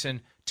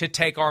Jackson to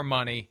take our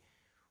money.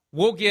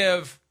 We'll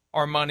give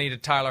our money to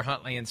Tyler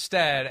Huntley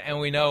instead, and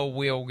we know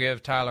we'll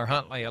give Tyler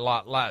Huntley a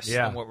lot less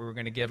than what we were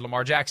going to give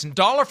Lamar Jackson.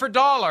 Dollar for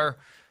dollar,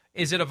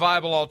 is it a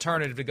viable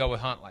alternative to go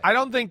with Huntley? I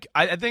don't think –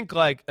 I think,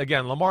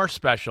 again, Lamar's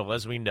special,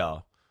 as we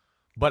know.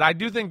 But I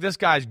do think this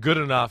guy's good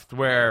enough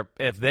where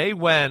if they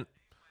went,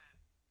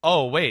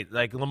 oh, wait,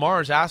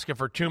 Lamar's asking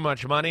for too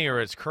much money or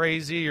it's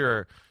crazy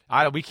or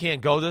we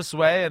can't go this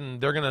way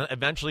and they're going to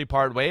eventually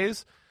part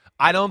ways,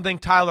 I don't think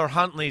Tyler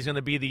Huntley is going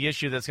to be the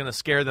issue that's going to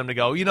scare them to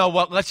go, you know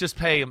what, let's just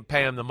pay him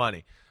the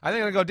money. I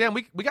think they're going to go,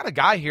 damn, we got a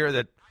guy here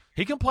that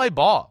he can play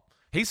ball.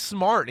 He's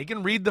smart. He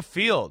can read the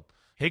field.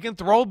 He can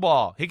throw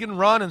ball. He can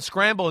run and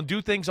scramble and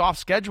do things off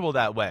schedule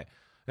that way.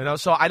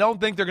 So I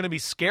don't think they're going to be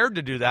scared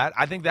to do that.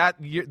 I think that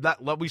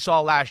what we saw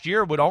last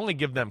year would only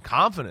give them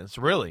confidence,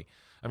 really.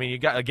 I mean, you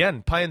got,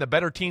 again, playing the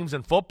better teams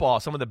in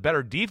football, some of the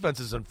better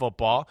defenses in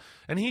football,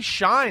 and he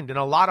shined in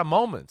a lot of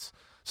moments.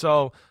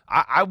 So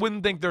I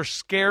wouldn't think they're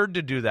scared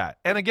to do that.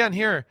 And again,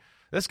 here,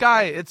 this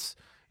guy, it's,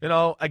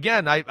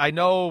 again, I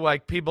know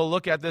people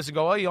look at this and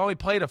go, oh, you only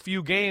played a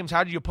few games.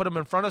 How do you put him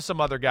in front of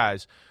some other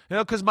guys?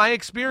 Because my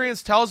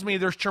experience tells me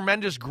there's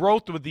tremendous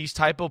growth with these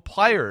type of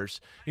players,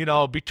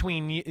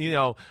 between,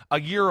 a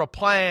year of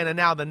playing and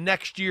now the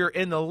next year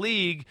in the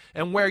league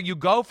and where you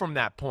go from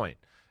that point.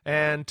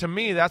 And to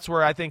me, that's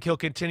where I think he'll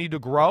continue to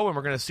grow, and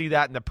we're going to see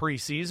that in the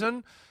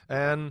preseason.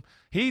 And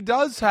he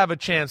does have a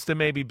chance to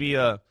maybe be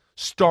a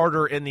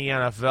starter in the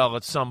NFL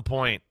at some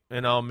point,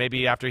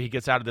 maybe after he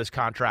gets out of this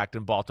contract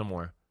in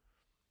Baltimore.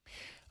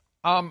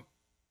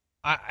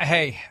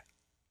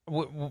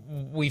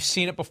 We've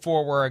seen it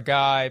before where a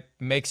guy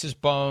makes his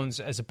bones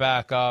as a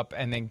backup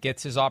and then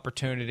gets his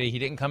opportunity. He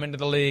didn't come into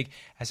the league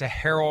as a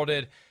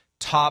heralded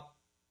top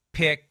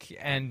pick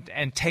and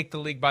take the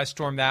league by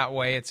storm that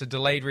way. It's a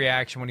delayed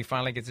reaction when he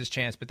finally gets his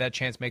chance, but that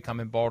chance may come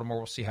in Baltimore.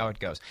 We'll see how it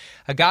goes.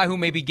 A guy who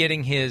may be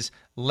getting his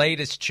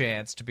latest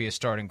chance to be a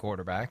starting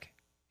quarterback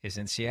is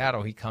in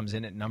Seattle. He comes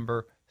in at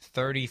number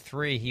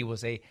 33. He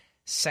was a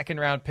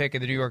second-round pick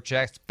of the New York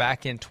Jets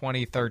back in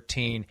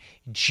 2013.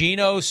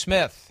 Geno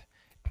Smith,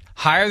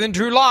 higher than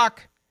Drew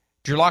Lock.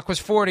 Drew Lock was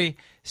 40.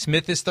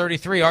 Smith is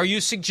 33. Are you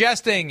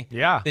suggesting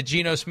that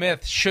Geno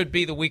Smith should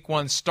be the Week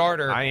 1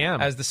 starter? I am.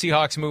 As the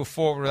Seahawks move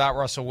forward without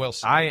Russell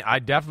Wilson. I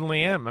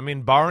definitely am. I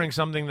mean, barring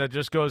something that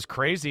just goes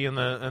crazy in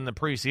the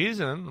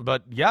preseason,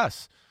 but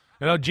yes.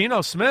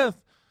 Geno Smith,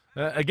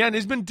 again,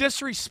 he's been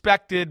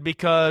disrespected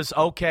because,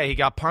 okay, he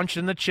got punched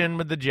in the chin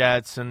with the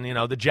Jets, and,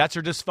 the Jets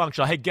are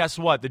dysfunctional. Hey, guess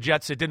what? The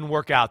Jets, it didn't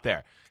work out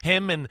there.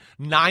 Him and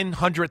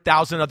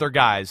 900,000 other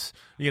guys,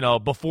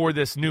 before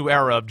this new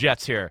era of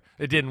Jets here,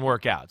 it didn't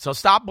work out. So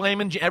stop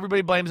blaming.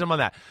 Everybody blames him on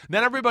that.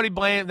 Then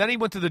Then he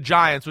went to the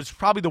Giants, which is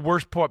probably the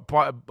worst point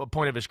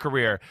of his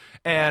career,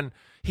 and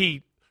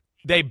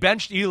they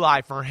benched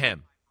Eli for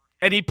him.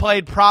 And he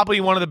played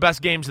probably one of the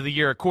best games of the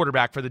year at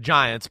quarterback for the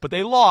Giants, but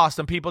they lost,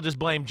 and people just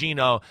blamed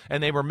Geno,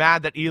 and they were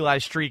mad that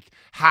Eli's streak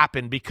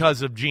happened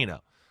because of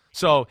Geno.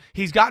 So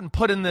he's gotten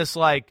put in this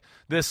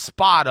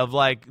spot of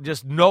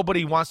just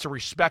nobody wants to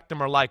respect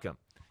him or like him.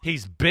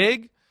 He's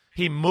big,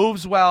 he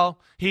moves well,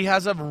 he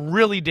has a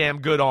really damn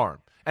good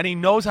arm, and he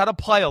knows how to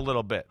play a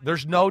little bit.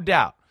 There's no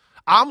doubt.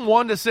 I'm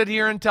one to sit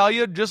here and tell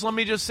you, let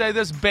me say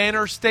this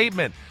banner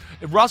statement.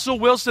 Russell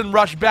Wilson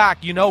rushed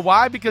back. You know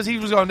why? Because he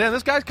was going, damn,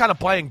 this guy's kind of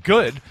playing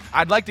good.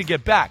 I'd like to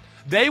get back.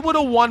 They would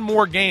have won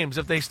more games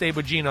if they stayed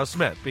with Geno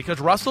Smith because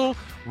Russell,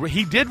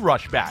 he did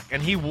rush back,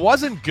 and he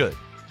wasn't good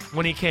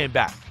when he came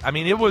back. I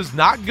mean, it was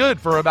not good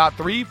for about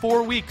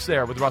 3-4 weeks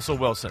there with Russell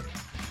Wilson.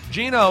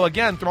 Geno,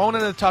 again, thrown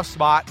in a tough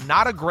spot,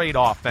 not a great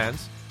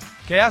offense.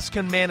 Yes,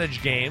 can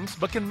manage games,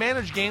 but can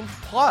manage games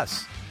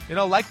plus.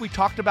 Like we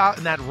talked about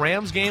in that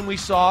Rams game we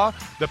saw,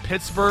 the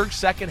Pittsburgh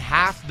second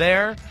half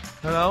there,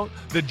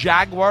 the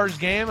Jaguars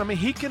game. I mean,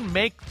 he can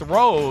make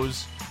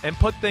throws and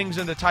put things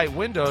into tight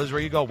windows where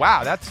you go,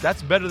 wow,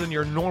 that's better than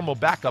your normal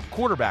backup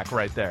quarterback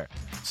right there.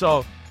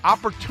 So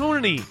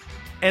opportunity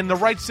and the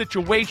right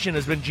situation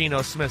has been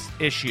Geno Smith's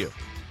issue.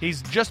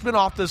 He's just been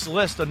off this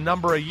list a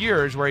number of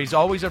years where he's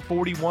always at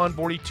 41,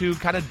 42,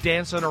 kind of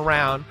dancing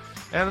around.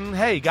 And,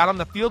 hey, got on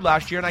the field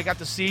last year, and I got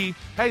to see,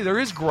 hey, there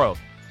is growth.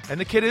 And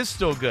the kid is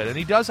still good, and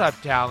he does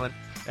have talent,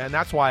 and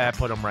that's why I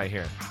put him right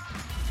here.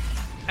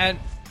 And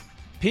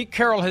Pete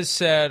Carroll has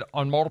said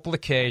on multiple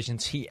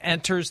occasions he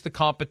enters the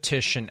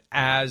competition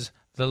as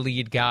the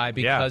lead guy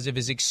because of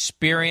his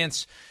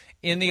experience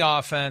in the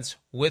offense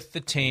with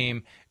the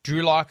team.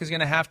 Drew Lock is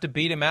going to have to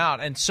beat him out.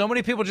 And so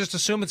many people just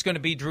assume it's going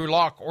to be Drew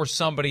Lock or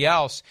somebody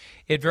else.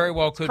 It very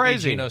well could be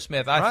Geno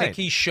Smith. I think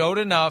he showed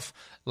enough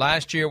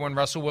last year when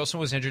Russell Wilson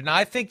was injured. And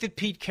I think that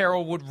Pete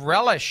Carroll would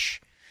relish,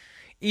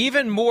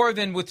 even more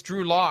than with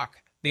Drew Lock,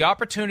 the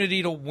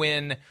opportunity to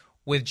win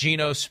with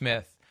Geno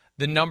Smith,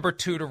 the number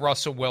 2 to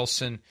Russell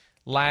Wilson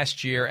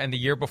last year and the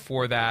year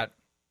before that.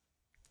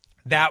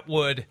 That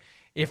would,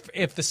 if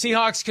the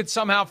Seahawks could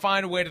somehow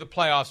find a way to the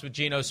playoffs with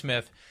Geno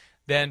Smith,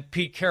 then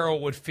Pete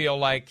Carroll would feel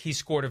like he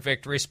scored a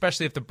victory,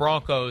 especially if the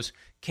Broncos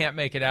can't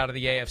make it out of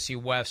the AFC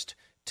West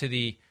to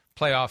the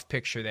playoff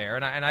picture there.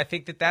 And I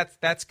think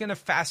that's going to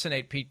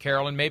fascinate Pete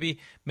Carroll and maybe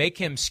make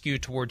him skew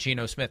toward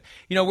Geno Smith.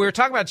 We were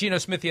talking about Geno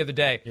Smith the other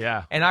day.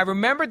 Yeah. And I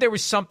remembered there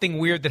was something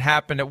weird that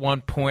happened at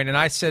one point, and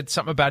I said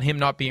something about him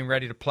not being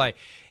ready to play.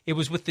 It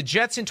was with the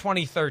Jets in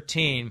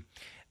 2013.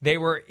 They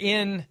were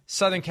in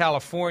Southern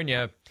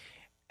California,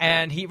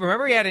 and he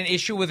had an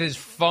issue with his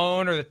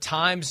phone or the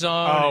time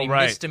zone, and he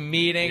missed a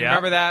meeting. Yep.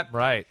 Remember that?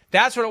 Right.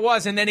 That's what it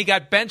was. And then he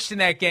got benched in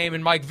that game,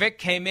 and Mike Vick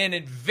came in,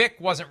 and Vick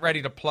wasn't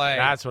ready to play.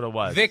 That's what it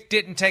was. Vick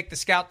didn't take the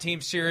scout team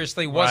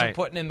seriously, wasn't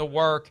putting in the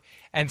work.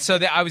 And so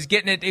I was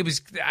getting it. It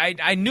was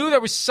I knew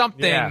there was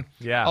something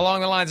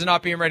along the lines of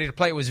not being ready to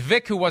play. It was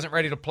Vick who wasn't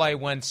ready to play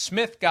when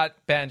Smith got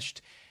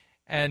benched,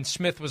 and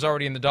Smith was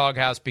already in the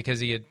doghouse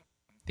because he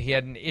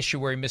had an issue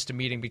where he missed a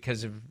meeting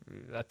because of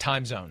a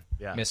time zone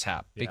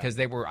mishap. Because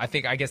they were, I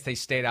guess they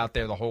stayed out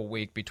there the whole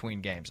week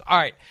between games. All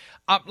right,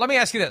 let me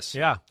ask you this.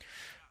 Yeah.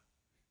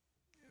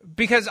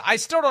 Because I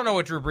still don't know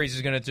what Drew Brees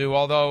is going to do,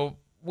 although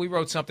we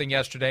wrote something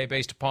yesterday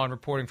based upon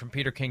reporting from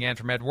Peter King and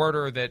from Ed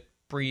Werder that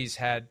Brees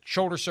had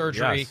shoulder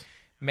surgery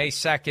May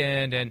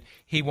 2nd, and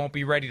he won't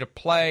be ready to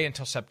play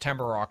until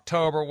September or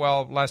October.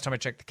 Well, last time I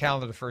checked the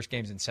calendar, the first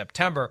game's in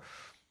September.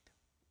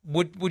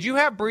 Would you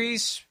have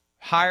Brees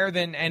higher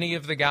than any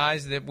of the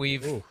guys that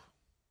we've... Ooh.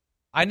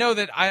 I know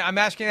that I'm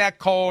asking that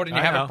cold and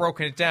you haven't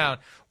broken it down.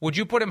 Would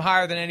you put him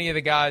higher than any of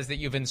the guys that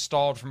you've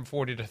installed from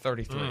 40 to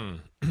 33?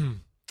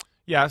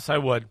 Yes, I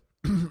would.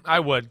 I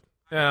would.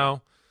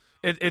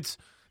 It's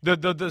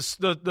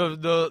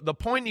the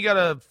point you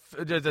gotta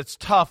that's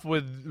tough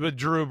with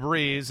Drew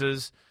Brees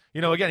is,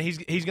 again,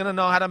 he's gonna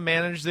know how to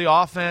manage the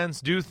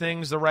offense, do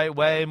things the right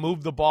way,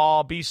 move the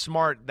ball, be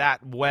smart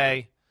that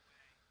way.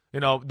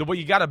 What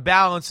you gotta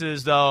balance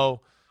is,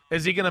 though,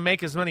 is he going to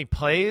make as many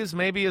plays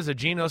maybe as a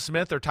Geno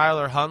Smith or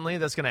Tyler Huntley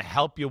that's going to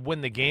help you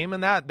win the game?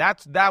 And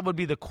that would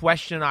be the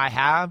question I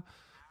have.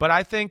 But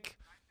I think,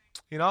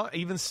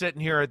 even sitting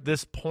here at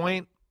this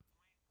point,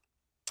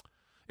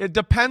 it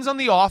depends on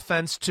the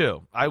offense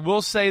too. I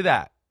will say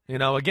that.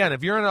 Again,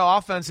 if you're in an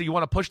offense that you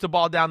want to push the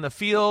ball down the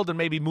field and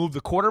maybe move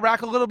the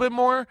quarterback a little bit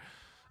more,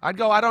 I'd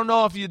go, I don't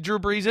know if Drew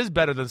Brees is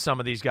better than some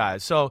of these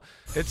guys. So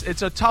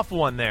it's a tough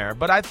one there.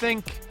 But I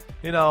think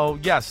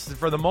yes,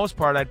 for the most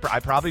part, I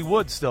probably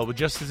would still. With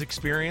just his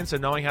experience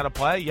and knowing how to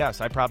play,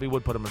 yes, I probably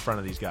would put him in front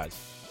of these guys.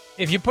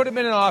 If you put him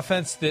in an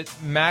offense that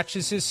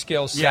matches his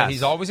skill set, yes.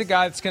 He's always a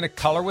guy that's going to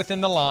color within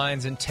the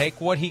lines and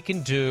take what he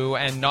can do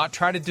and not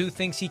try to do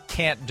things he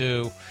can't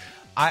do.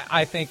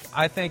 I think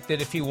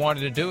that if he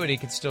wanted to do it, he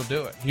could still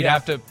do it. He'd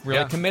have to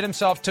really commit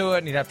himself to it,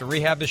 and he'd have to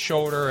rehab the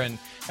shoulder, and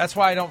that's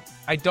why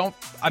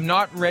I'm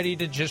not ready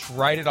to just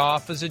write it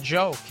off as a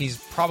joke. He's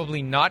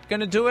probably not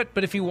going to do it,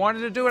 but if he wanted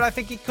to do it, I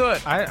think he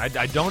could.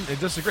 I don't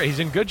disagree. He's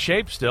in good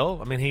shape still.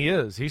 I mean, he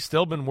is. He's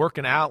still been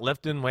working out,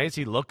 lifting weights.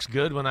 He looks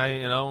good when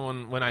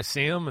I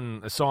see him,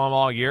 and I saw him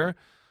all year.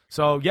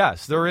 So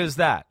yes, there is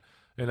that.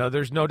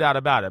 There's no doubt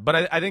about it.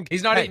 But I think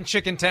he's not eating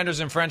chicken tenders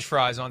and French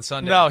fries on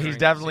Sunday. No, he's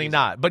definitely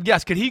not. But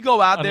yes, could he go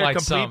out there and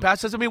complete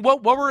passes? I mean,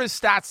 what were his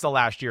stats the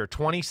last year?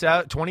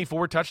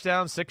 24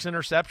 touchdowns, 6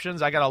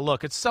 interceptions. I got to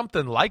look. It's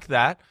something like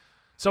that.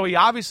 So he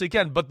obviously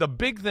can. But the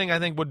big thing I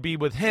think would be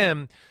with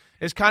him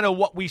is kind of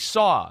what we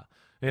saw.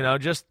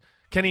 Just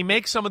can he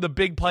make some of the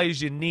big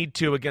plays you need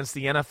to against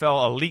the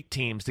NFL elite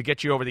teams to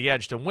get you over the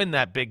edge to win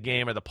that big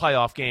game or the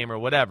playoff game or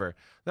whatever?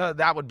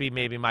 That would be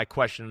maybe my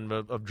question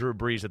of Drew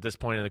Brees at this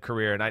point in the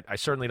career, and I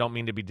certainly don't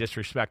mean to be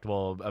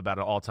disrespectful about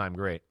an all-time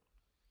great.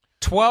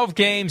 12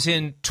 games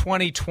in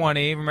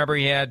 2020. Remember,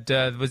 he had,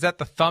 was that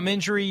the thumb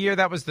injury year?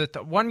 That was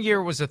one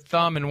year was a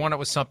thumb and one it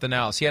was something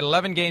else. He had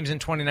 11 games in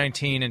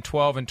 2019 and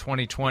 12 in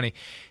 2020.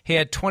 He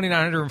had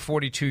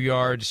 2,942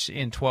 yards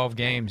in 12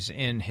 games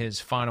in his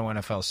final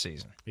NFL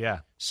season. Yeah.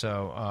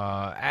 So,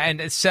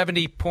 and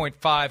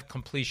 70.5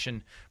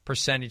 completion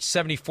percentage,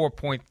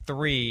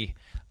 74.3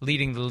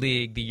 leading the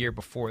league the year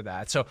before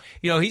that. So,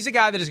 he's a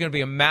guy that is going to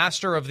be a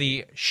master of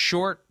the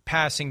short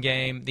passing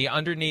game, the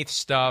underneath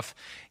stuff.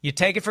 You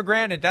take it for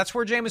granted. That's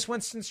where Jameis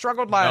Winston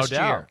struggled last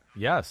year.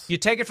 Yes. You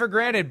take it for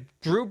granted.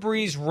 Drew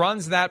Brees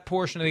runs that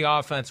portion of the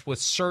offense with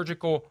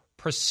surgical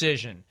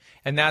precision,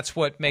 and that's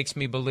what makes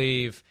me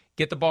believe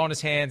get the ball in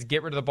his hands,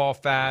 get rid of the ball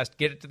fast,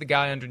 get it to the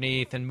guy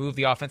underneath, and move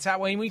the offense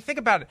that way. And when you think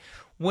about it,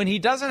 when he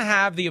doesn't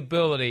have the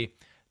ability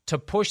to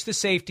push the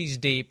safeties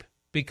deep,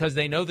 because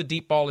they know the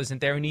deep ball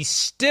isn't there, and he's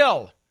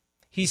still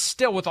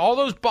with all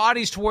those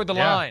bodies toward the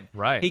line.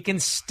 Right. He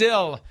can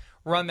still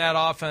run that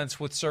offense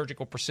with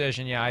surgical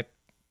precision. Yeah,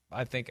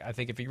 I think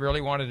if he really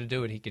wanted to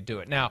do it, he could do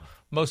it. Now,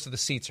 most of the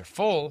seats are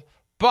full,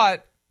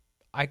 but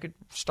I could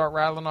start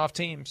rattling off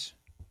teams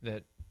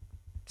that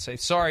say,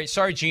 sorry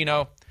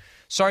Gino,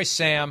 sorry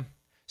Sam,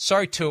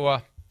 sorry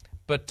Tua,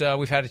 but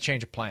we've had a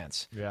change of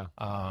plans.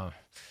 Yeah.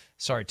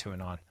 Sorry Tua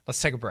and on.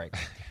 Let's take a break.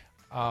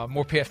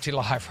 More PFT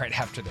Live right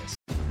after this.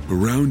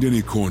 Around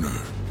any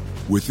corner,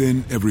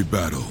 within every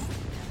battle,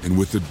 and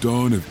with the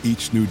dawn of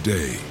each new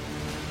day,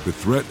 the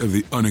threat of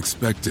the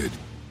unexpected,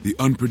 the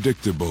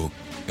unpredictable,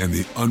 and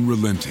the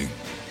unrelenting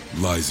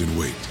lies in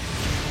wait.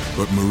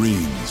 But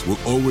Marines will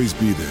always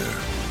be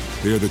there.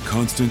 They are the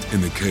constant in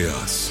the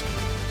chaos.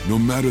 No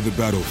matter the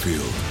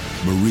battlefield,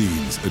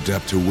 Marines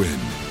adapt to win,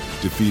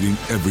 defeating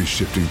every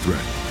shifting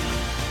threat,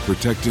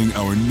 protecting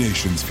our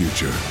nation's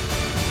future.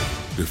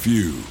 The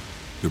few,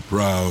 the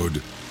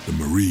proud, the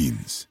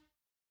Marines.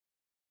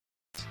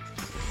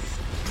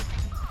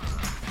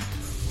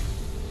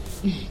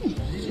 No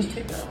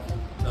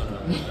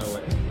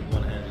way.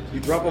 One-handed.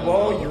 You drop a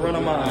ball, you run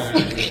a mile.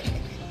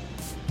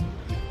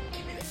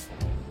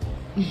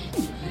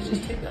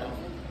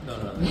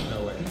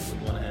 No, way.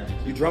 One-handed.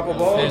 You drop a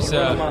ball, There's you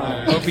run a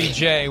mile.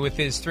 OBJ with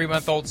his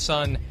 3-month-old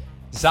son,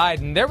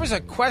 Zayden. There was a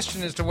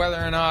question as to whether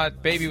or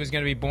not baby was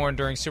going to be born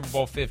during Super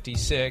Bowl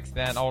 56.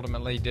 That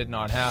ultimately did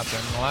not happen.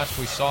 The last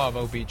we saw of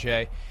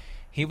OBJ,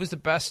 he was the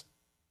best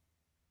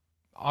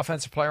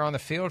offensive player on the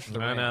field for the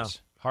Rams. I know.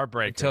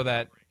 Heartbreaker. Until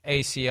that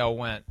ACL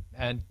went.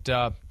 And,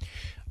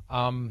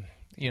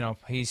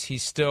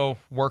 he's still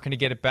working to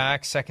get it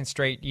back. Second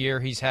straight year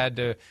he's had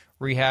to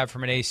rehab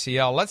from an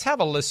ACL. Let's have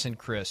a listen,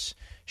 Chris.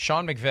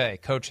 Sean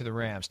McVay, coach of the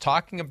Rams,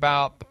 talking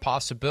about the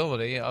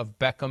possibility of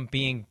Beckham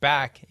being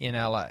back in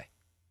L.A.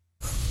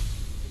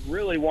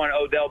 Really want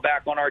Odell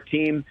back on our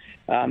team.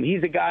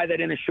 He's a guy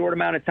that in a short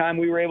amount of time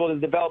we were able to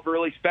develop a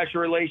really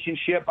special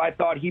relationship. I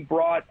thought he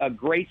brought a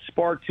great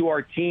spark to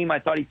our team. I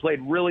thought he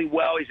played really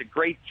well. He's a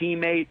great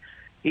teammate.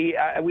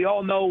 We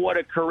all know what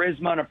a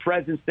charisma and a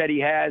presence that he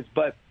has,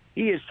 but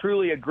he is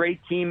truly a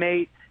great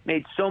teammate,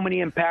 made so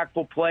many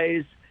impactful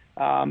plays.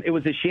 It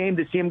was a shame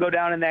to see him go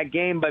down in that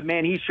game, but,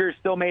 man, he sure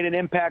still made an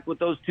impact with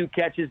those 2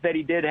 catches that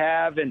he did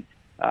have. And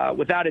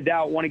without a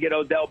doubt, want to get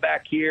Odell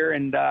back here.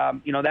 And,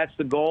 that's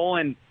the goal,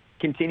 and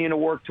continuing to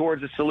work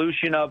towards a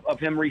solution of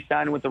him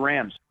re-signing with the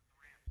Rams.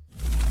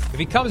 If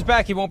he comes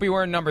back, he won't be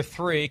wearing number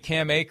 3.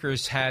 Cam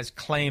Akers has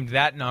claimed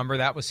that number.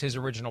 That was his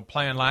original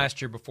plan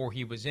last year before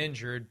he was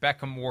injured.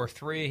 Beckham wore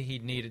 3.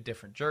 He'd need a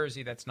different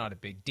jersey. That's not a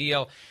big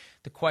deal.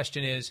 The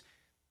question is,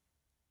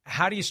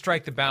 how do you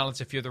strike the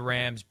balance if you're the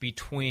Rams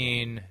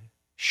between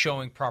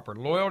showing proper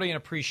loyalty and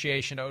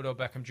appreciation to Odell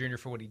Beckham Jr.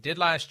 for what he did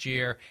last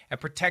year and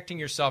protecting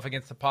yourself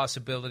against the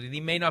possibility that he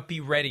may not be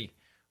ready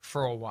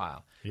for a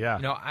while? Yeah.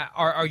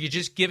 Are you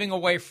just giving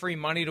away free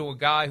money to a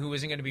guy who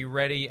isn't going to be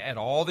ready at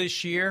all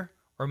this year?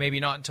 or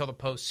maybe not until the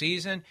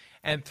postseason.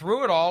 And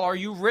through it all, are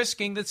you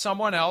risking that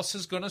someone else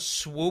is going to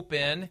swoop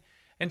in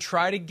and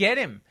try to get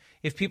him?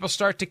 If people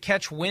start to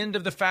catch wind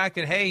of the fact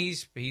that, hey,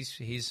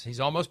 he's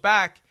almost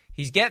back,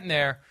 he's getting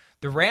there,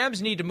 the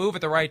Rams need to move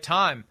at the right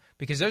time,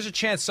 because there's a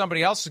chance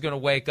somebody else is going to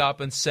wake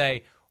up and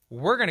say,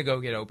 we're going to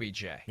go get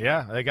OBJ.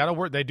 Yeah, they got to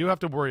worry. They do have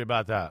to worry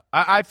about that.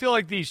 I feel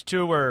like these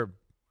two are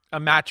a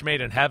match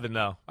made in heaven,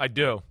 though. I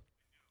do.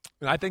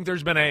 And I think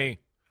there's been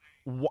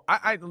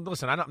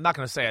listen, I'm not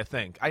going to say I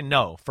think. I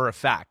know for a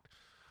fact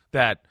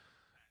that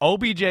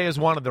OBJ has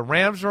wanted the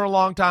Rams for a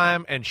long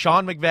time, and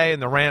Sean McVay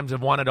and the Rams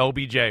have wanted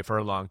OBJ for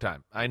a long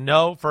time. I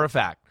know for a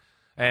fact.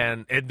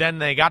 And then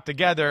they got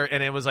together,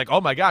 and it was like,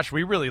 oh, my gosh,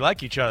 we really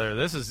like each other.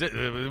 This is it.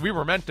 We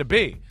were meant to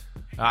be.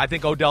 I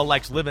think Odell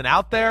likes living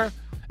out there.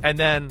 And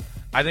then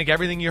I think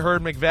everything you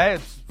heard McVay,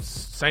 it's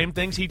same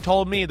things he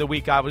told me the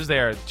week I was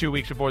there 2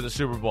 weeks before the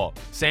Super Bowl.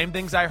 Same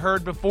things I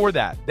heard before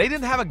that. They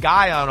didn't have a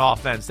guy on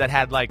offense that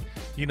had,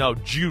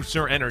 juice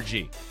or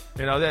energy.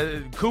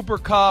 Cooper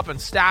Kupp and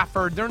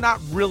Stafford, they're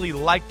not really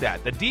like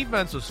that. The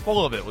defense was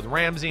full of it with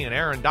Ramsey and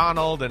Aaron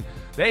Donald, and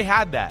they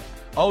had that.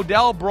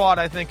 Odell brought,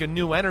 I think, a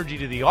new energy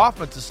to the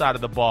offensive side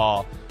of the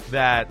ball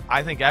that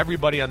I think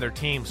everybody on their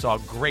team saw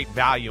great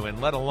value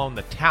in, let alone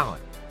the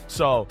talent.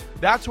 So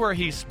that's where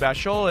he's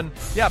special. And,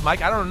 yeah,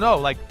 Mike, I don't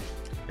know.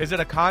 Is it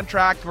a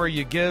contract where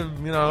you give,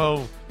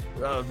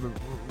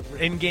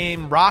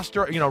 in-game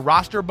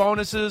roster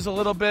bonuses a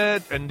little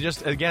bit and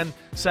just, again,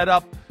 set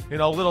up,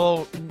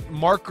 little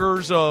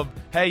markers of,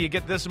 hey, you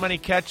get this many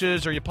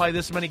catches or you play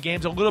this many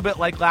games, a little bit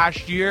like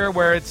last year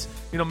where it's,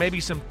 maybe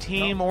some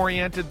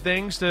team-oriented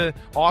things to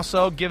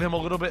also give him a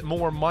little bit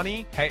more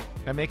money. Hey,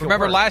 and make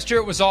remember it work. Last year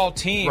it was all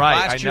team.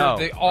 Right, last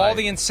year, all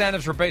the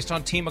incentives were based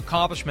on team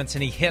accomplishments,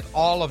 and he hit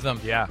all of them.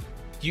 Yeah.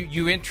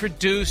 You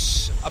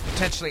introduce a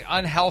potentially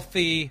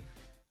unhealthy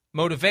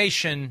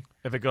motivation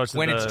if it goes to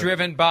when it's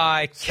driven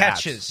by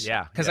catches.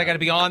 Yeah. Because I got to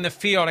be on the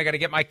field. I got to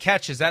get my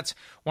catches. That's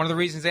one of the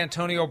reasons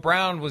Antonio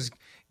Brown was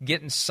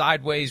getting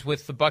sideways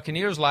with the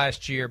Buccaneers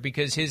last year,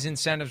 because his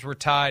incentives were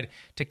tied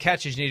to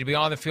catches. You need to be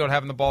on the field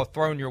having the ball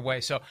thrown your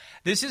way. So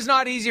this is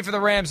not easy for the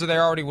Rams, or they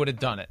already would have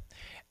done it.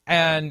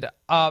 And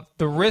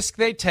the risk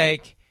they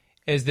take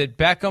is that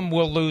Beckham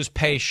will lose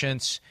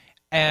patience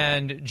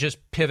and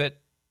just pivot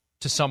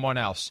to someone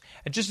else.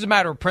 And just as a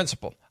matter of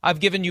principle, I've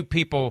given you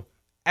people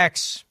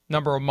X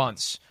number of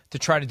months to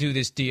try to do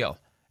this deal,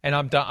 and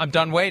I'm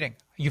done waiting.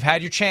 You've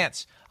had your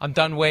chance. I'm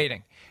done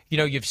waiting.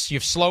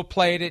 You've slow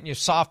played it and you've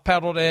soft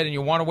pedaled it, and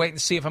you want to wait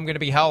and see if I'm going to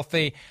be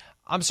healthy.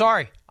 I'm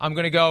sorry. I'm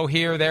going to go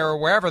here, there, or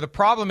wherever. The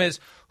problem is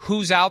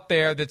who's out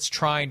there that's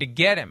trying to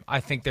get him. I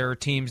think there are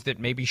teams that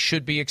maybe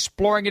should be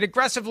exploring it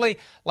aggressively,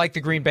 like the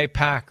Green Bay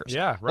Packers.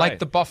 Yeah, right. Like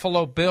the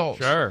Buffalo Bills.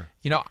 Sure.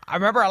 I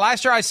remember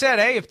last year I said,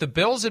 hey, if the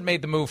Bills had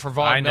made the move for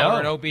Von Miller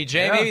and OBJ,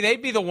 maybe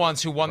they'd be the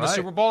ones who won the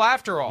Super Bowl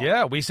after all.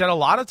 Yeah, we said a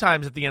lot of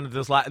times at the end of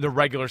the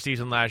regular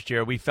season last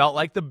year, we felt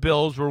like the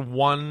Bills were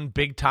one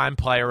big-time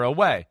player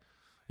away.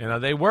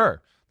 They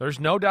were. There's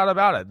no doubt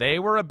about it. They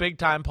were a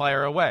big-time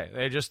player away.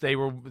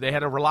 They had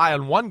to rely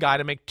on one guy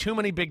to make too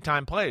many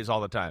big-time plays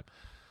all the time.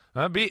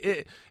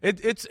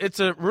 It's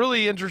a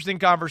really interesting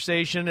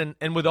conversation,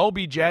 and with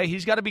OBJ,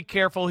 he's got to be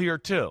careful here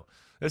too.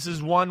 This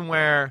is one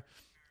where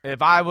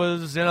if I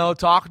was,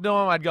 talking to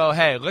him, I'd go,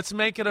 hey, let's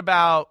make it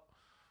about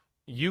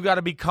you got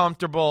to be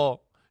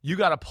comfortable. You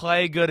got to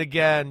play good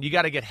again. You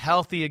got to get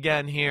healthy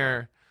again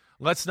here.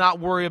 Let's not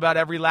worry about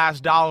every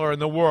last dollar in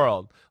the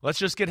world. Let's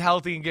just get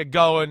healthy and get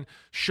going,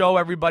 show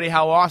everybody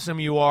how awesome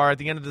you are at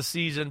the end of the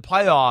season,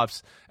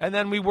 playoffs, and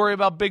then we worry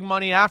about big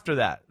money after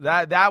that.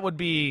 That would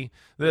be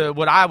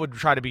what I would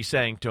try to be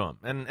saying to him.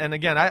 And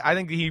again, I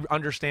think he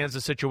understands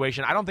the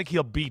situation. I don't think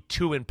he'll be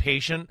too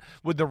impatient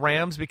with the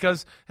Rams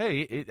because,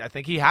 hey, I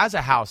think he has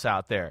a house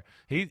out there.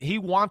 He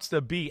wants to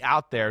be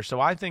out there,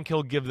 so I think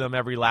he'll give them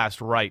every last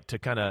right to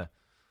kind of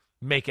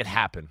make it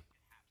happen.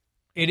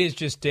 It is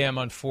just damn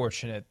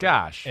unfortunate.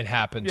 Gosh. It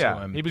happened to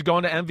him. He was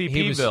going to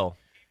MVPville.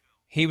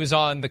 He was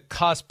on the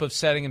cusp of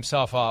setting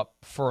himself up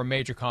for a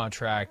major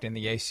contract, and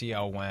the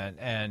ACL went,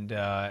 and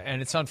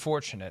it's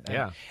unfortunate.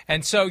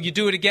 And so you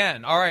do it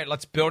again. All right,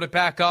 let's build it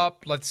back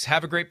up. Let's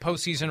have a great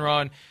postseason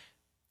run,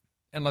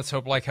 and let's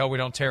hope like hell we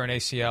don't tear an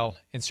ACL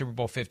in Super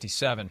Bowl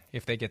 57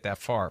 if they get that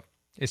far.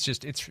 It's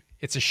just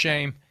it's a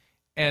shame,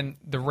 and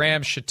the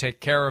Rams should take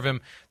care of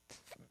him.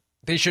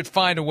 They should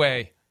find a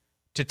way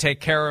to take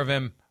care of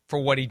him for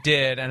what he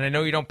did. And I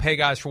know you don't pay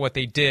guys for what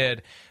they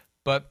did,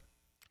 but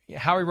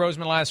Howie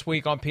Roseman last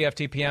week on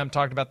PFTPM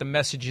talked about the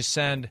message you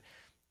send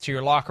to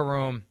your locker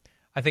room.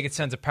 I think it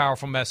sends a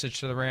powerful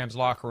message to the Rams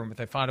locker room if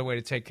they find a way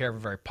to take care of a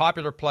very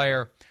popular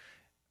player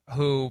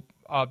who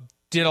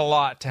did a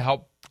lot to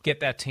help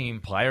get that team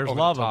players over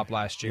love the top him.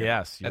 last year.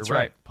 Yes, you're that's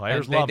right.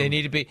 Players love they him.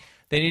 need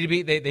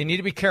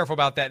to be careful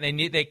about that.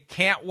 They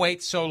can't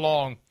wait so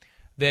long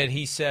that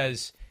he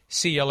says,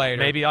 see you later.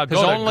 Maybe I'll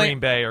go to Green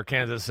Bay or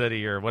Kansas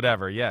City or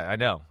whatever. Yeah, I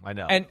know.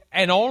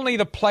 And only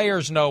the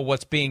players know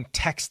what's being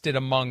texted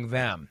among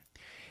them.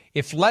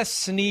 if Les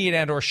Snead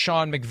and or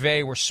Sean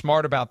McVay were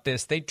smart about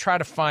this, they'd try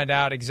to find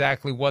out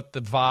exactly what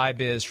the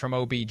vibe is from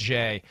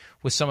OBJ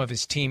with some of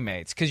his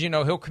teammates. Because,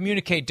 he'll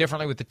communicate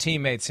differently with the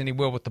teammates than he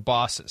will with the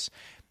bosses.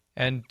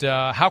 And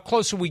how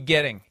close are we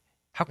getting?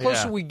 How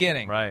close are we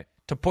getting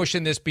to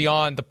pushing this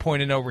beyond the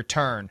point of no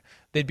return?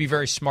 They'd be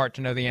very smart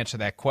to know the answer to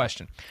that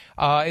question.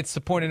 It's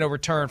the point of no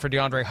return for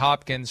DeAndre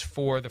Hopkins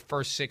for the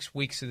first 6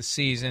 weeks of the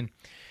season.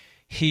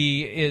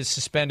 He is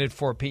suspended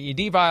for a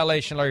PED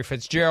violation. Larry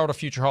Fitzgerald, a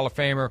future Hall of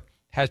Famer,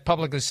 has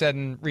publicly said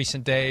in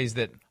recent days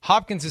that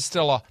Hopkins is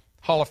still a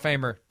Hall of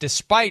Famer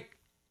despite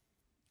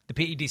the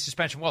PED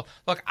suspension. Well,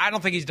 look, I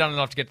don't think he's done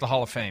enough to get to the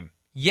Hall of Fame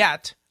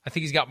yet. I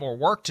think he's got more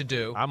work to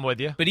do. I'm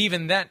with you. But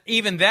even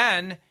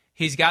then,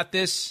 he's got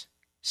this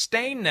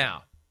stain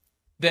now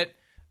that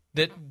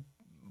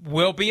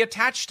will be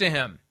attached to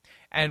him.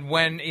 And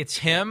when it's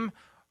him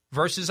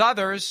versus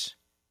others,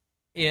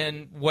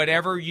 in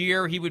whatever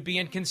year he would be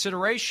in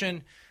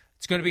consideration,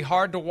 it's going to be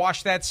hard to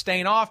wash that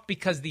stain off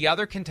because the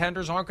other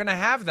contenders aren't going to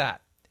have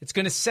that. It's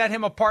going to set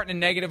him apart in a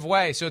negative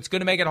way, so it's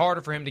going to make it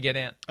harder for him to get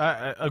in.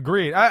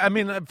 Agreed. I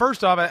mean,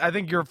 first off, I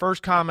think your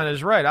first comment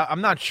is right.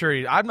 I'm not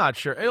sure.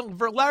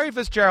 For Larry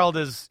Fitzgerald,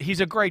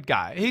 he's a great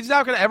guy. He's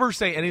not going to ever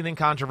say anything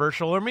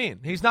controversial or mean.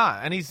 He's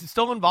not. And he's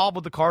still involved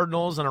with the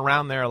Cardinals and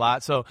around there a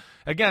lot. So,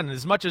 again,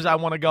 as much as I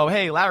want to go,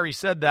 hey, Larry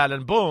said that,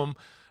 and boom,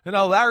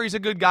 Larry's a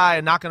good guy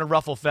and not going to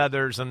ruffle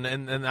feathers,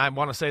 and I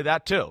want to say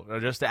that too,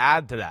 just to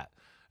add to that.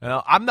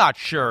 I'm not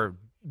sure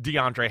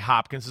DeAndre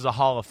Hopkins is a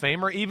Hall of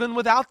Famer, even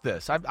without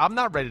this. I'm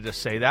not ready to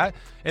say that.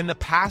 In the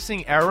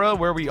passing era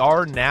where we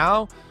are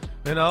now,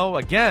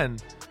 again,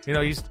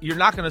 you're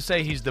not going to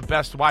say he's the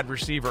best wide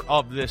receiver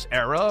of this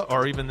era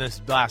or even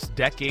this last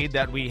decade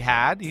that we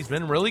had. He's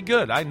been really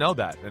good. I know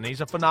that. And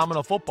he's a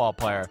phenomenal football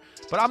player.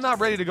 But I'm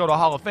not ready to go to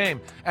Hall of Fame.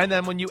 And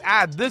then when you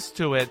add this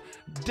to it,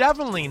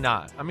 definitely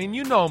not. I mean,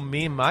 you know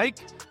me, Mike.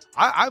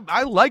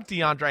 I like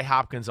DeAndre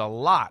Hopkins a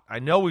lot. I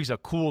know he's a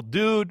cool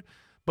dude.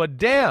 But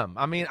damn,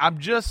 I mean, I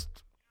just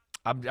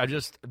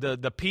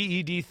the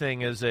PED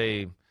thing is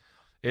I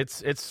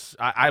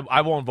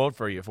won't vote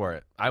for you for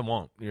it. I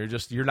won't.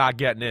 You're not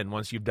getting in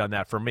once you've done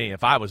that for me.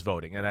 If I was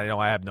voting, and I know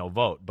I have no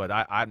vote, but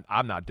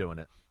I'm not doing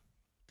it.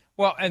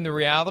 Well, and the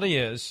reality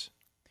is,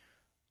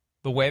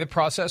 the way the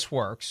process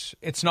works,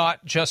 it's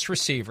not just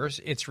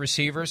receivers. It's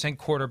receivers and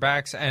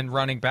quarterbacks and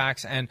running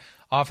backs and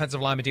offensive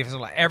linemen,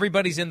 defensive linemen.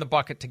 Everybody's in the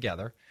bucket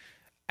together.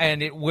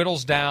 And it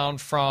whittles down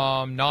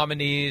from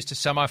nominees to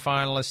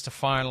semifinalists to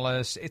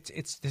finalists.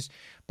 It's this.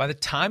 By the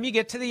time you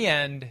get to the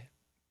end,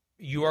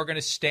 you are going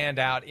to stand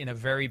out in a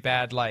very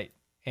bad light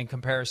in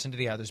comparison to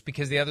the others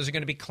because the others are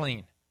going to be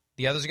clean.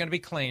 The others are going to be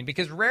clean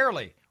because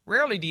rarely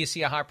do you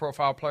see a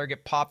high-profile player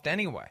get popped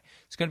anyway.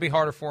 It's going to be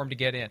harder for him to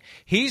get in.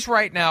 He's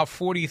right now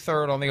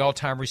 43rd on the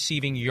all-time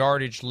receiving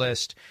yardage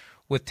list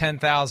with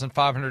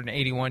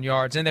 10,581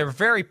 yards, and they're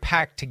very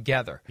packed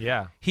together.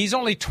 Yeah. He's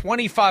only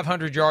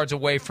 2,500 yards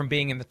away from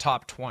being in the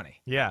top 20.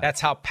 Yeah.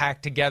 That's how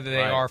packed together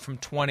they are from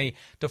 20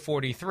 to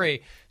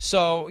 43.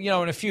 So,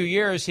 in a few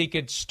years, he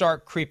could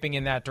start creeping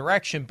in that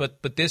direction,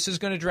 but this is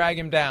going to drag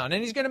him down.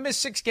 And he's going to miss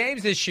 6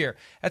 games this year.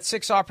 That's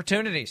 6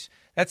 opportunities.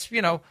 That's,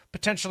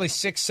 potentially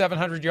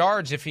 600-700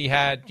 yards if he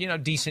had,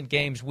 decent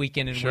games week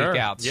in and week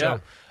out. Yeah.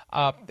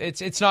 So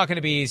it's not going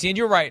to be easy. And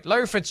you're right.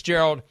 Larry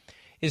Fitzgerald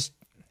is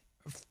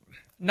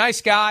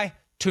nice guy,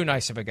 too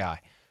nice of a guy,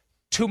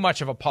 too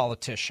much of a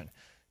politician,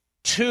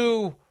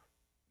 too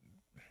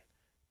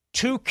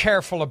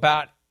careful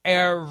about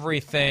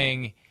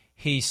everything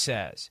he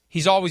says.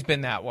 He's always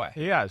been that way.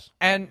 He has.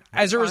 And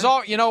as a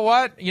result, you know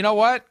what?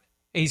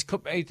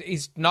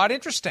 He's not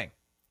interesting.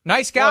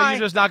 Nice guy. Well,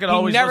 you're just not going to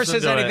always never listen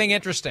says to anything it.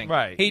 interesting.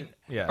 Right.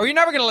 Or you're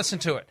never going to listen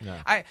to it. No.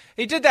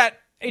 He did that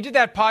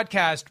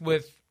podcast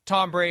with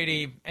Tom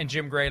Brady and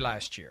Jim Gray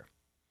last year,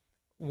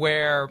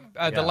 where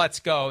the Let's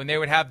Go, and they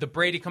would have the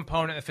Brady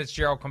component and the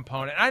Fitzgerald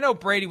component. And I know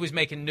Brady was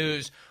making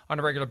news on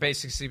a regular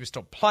basis because he was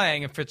still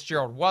playing, and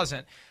Fitzgerald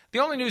wasn't. The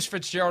only news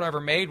Fitzgerald ever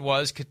made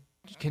was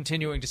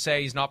continuing to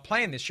say he's not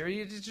playing this year.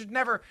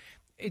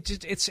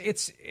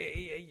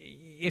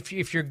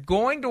 If you're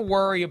going to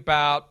worry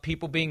about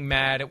people being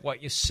mad at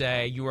what you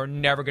say, you are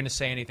never going to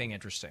say anything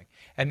interesting,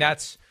 and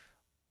that's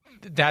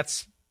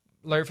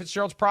Larry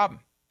Fitzgerald's problem.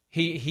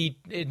 He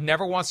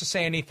never wants to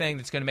say anything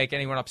that's going to make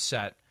anyone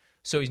upset.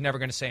 So he's never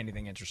going to say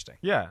anything interesting.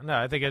 Yeah, no,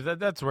 I think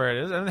that's where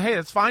it is. And, hey,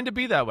 it's fine to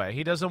be that way.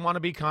 He doesn't want to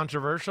be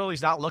controversial.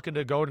 He's not looking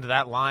to go into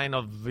that line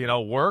of,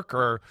 work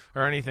or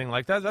anything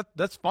like that.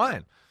 That's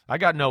fine. I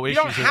got no issues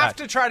with that. You don't have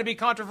to try to be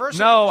controversial.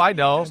 No, I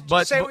know.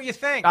 Just say what you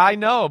think. I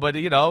know, but,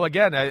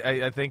 again,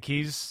 I think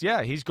he's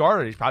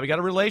guarded. He's probably got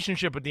a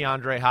relationship with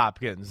DeAndre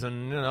Hopkins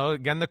and,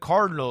 again, the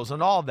Cardinals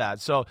and all that.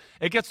 So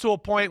it gets to a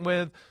point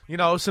with,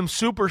 some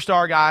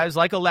superstar guys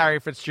like a Larry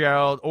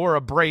Fitzgerald or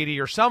a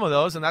Brady or some of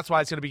those, and that's why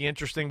it's going to be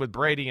interesting with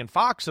Brady and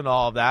Fox and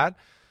all of that,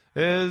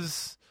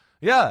 is,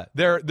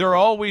 they're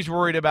always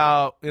worried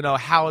about,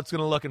 how it's going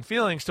to look and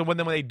feeling. So when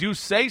they do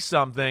say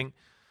something,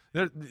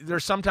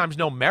 there's sometimes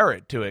no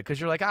merit to it because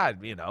you're like,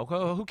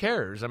 who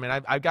cares? I mean,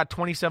 I've got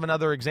 27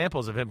 other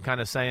examples of him kind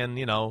of saying,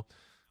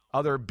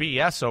 other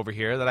BS over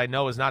here that I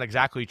know is not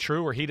exactly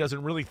true, or he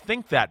doesn't really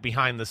think that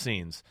behind the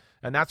scenes,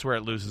 and that's where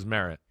it loses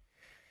merit.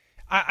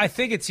 I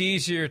think it's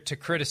easier to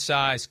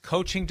criticize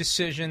coaching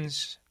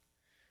decisions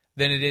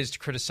than it is to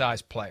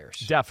criticize players.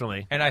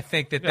 Definitely. And I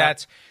think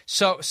that's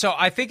so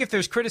I think if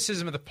there's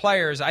criticism of the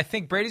players, I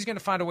think Brady's going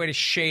to find a way to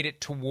shade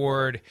it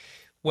toward,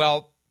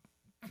 well,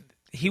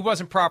 he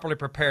wasn't properly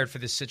prepared for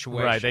this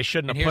situation. Right, they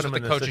shouldn't have put him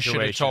in this situation. Here's what the coaches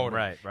should have told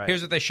him. Right.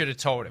 Here's what they should have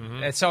told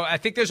him. And so I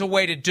think there's a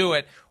way to do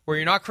it where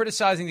you're not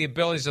criticizing the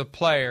abilities of the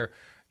player,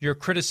 you're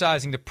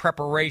criticizing the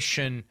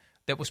preparation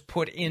that was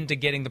put into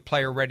getting the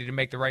player ready to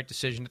make the right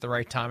decision at the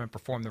right time and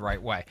perform the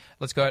right way.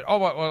 Let's go ahead. Oh,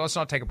 well, let's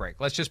not take a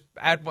break. Let's just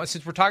add,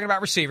 since we're talking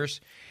about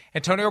receivers,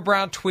 Antonio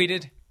Brown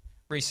tweeted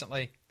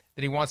recently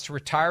that he wants to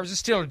retire as a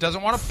Steeler.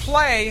 Doesn't want to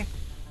play,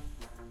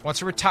 wants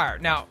to retire.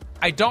 Now,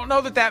 I don't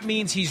know that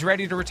means he's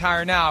ready to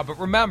retire now, but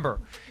remember,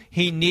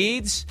 he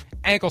needs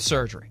ankle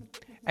surgery.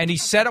 And he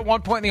said at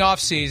one point in the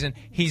offseason,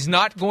 he's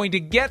not going to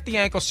get the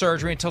ankle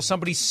surgery until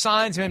somebody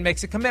signs him and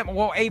makes a commitment.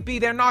 Well, AB,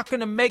 they're not going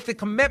to make the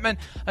commitment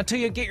until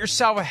you get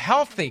yourself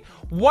healthy.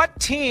 What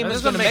team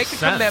is going to make the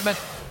commitment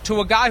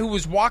to a guy who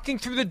was walking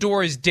through the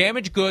door as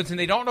damaged goods and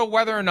they don't know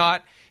whether or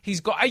not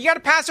he's going? You got to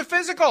pass a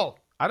physical.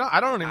 I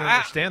don't even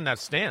understand that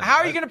stance. How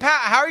are you going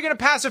to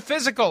pass a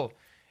physical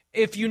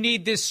if you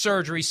need this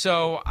surgery?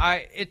 So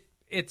I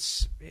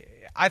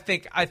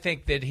think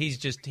that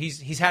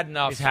he's had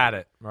enough. He's had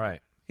it, right.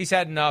 He's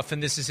had enough,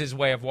 and this is his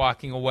way of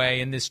walking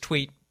away. And this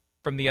tweet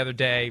from the other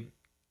day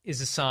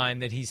is a sign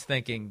that he's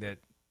thinking that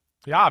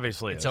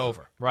obviously it's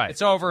over. Right.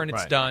 It's over and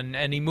it's done.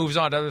 And he moves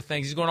on to other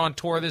things. He's going on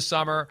tour this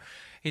summer.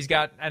 He's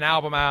got an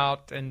album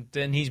out, and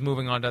then he's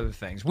moving on to other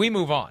things. We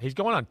move on. He's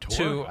going on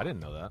tour? I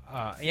didn't know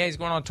that. Yeah, he's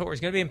going on tour.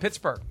 He's going to be in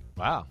Pittsburgh.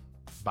 Wow.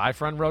 Buy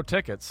front row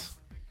tickets.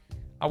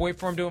 I'll wait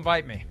for him to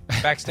invite me.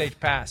 Backstage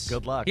pass.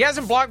 Good luck. He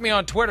hasn't blocked me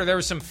on Twitter. There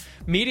were some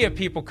media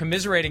people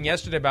commiserating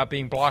yesterday about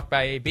being blocked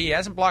by AB. He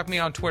hasn't blocked me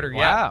on Twitter yet.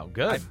 Wow,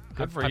 good.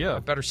 Good for you. I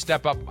better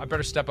step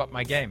up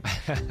my game.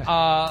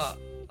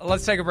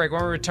 Let's take a break.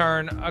 When we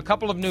return, a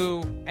couple of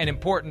new and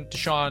important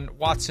Deshaun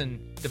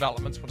Watson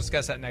developments. We'll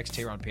discuss that next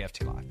here on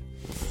PFT Live.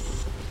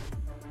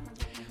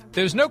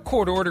 There's no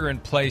court order in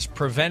place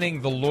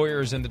preventing the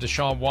lawyers in the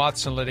Deshaun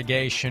Watson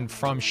litigation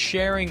from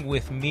sharing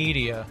with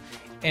media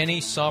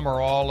any, some,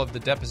 or all of the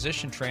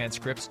deposition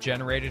transcripts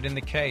generated in the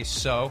case.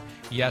 So,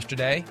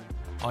 yesterday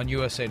on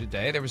USA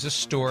Today, there was a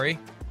story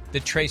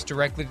that traced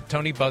directly to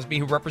Tony Buzbee,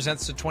 who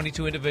represents the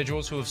 22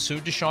 individuals who have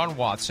sued Deshaun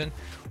Watson.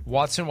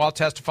 Watson, while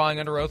testifying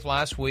under oath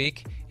last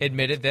week,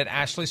 admitted that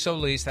Ashley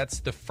Solis, that's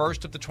the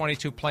first of the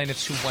 22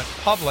 plaintiffs who went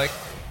public,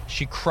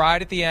 she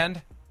cried at the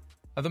end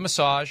of the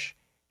massage.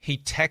 He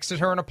texted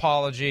her an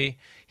apology.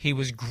 He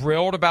was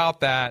grilled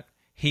about that.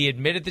 He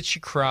admitted that she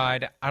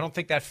cried. I don't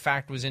think that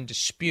fact was in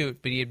dispute,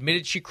 but he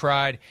admitted she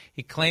cried.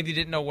 He claimed he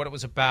didn't know what it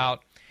was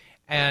about.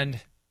 And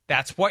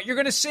that's what you're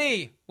going to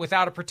see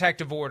without a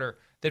protective order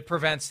that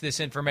prevents this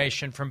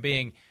information from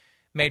being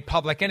made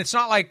public. And it's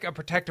not like a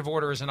protective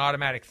order is an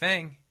automatic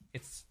thing.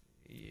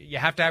 You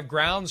have to have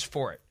grounds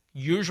for it.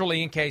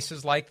 Usually in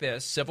cases like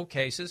this, civil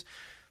cases,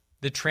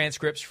 the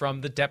transcripts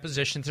from the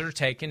depositions that are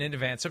taken in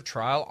advance of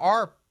trial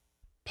are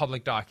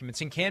public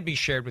documents and can be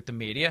shared with the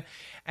media.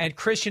 And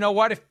Chris, you know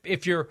what?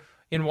 If you're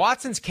in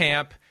Watson's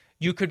camp,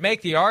 you could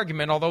make the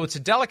argument, although it's a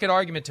delicate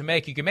argument to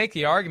make, you can make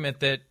the argument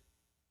that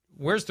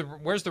where's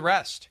the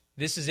rest?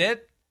 This is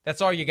it?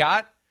 That's all you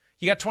got?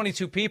 You got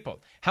 22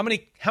 people. How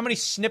many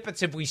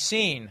snippets have we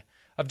seen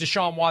of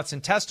Deshaun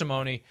Watson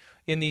testimony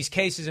in these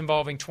cases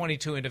involving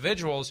 22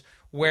 individuals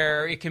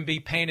where it can be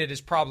painted as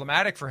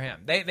problematic for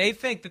him? They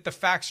think that the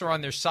facts are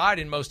on their side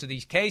in most of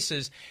these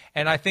cases,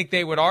 and I think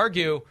they would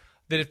argue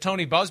that if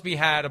Tony Buzbee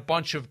had a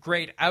bunch of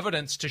great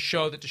evidence to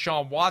show that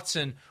Deshaun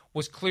Watson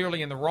was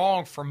clearly in the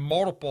wrong for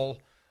multiple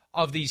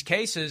of these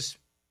cases,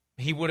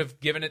 he would have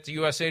given it to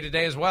USA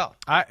Today as well.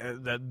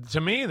 To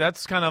me,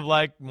 that's kind of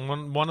like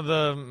one of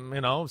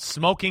the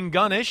smoking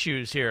gun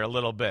issues here a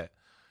little bit.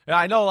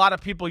 I know a lot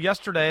of people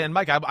yesterday, and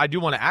Mike, I do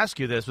want to ask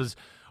you this: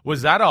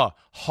 was that a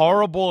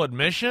horrible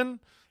admission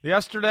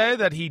yesterday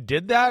that he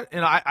did that?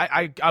 And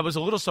I was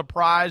a little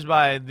surprised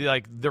by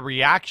the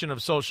reaction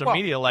of social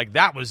media. Like,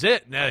 that was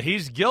it. Now,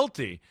 he's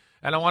guilty.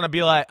 And I want to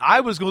be like,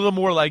 I was a little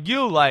more like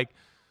you. Like,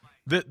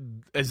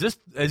 is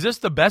this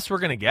the best we're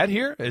going to get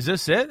here? Is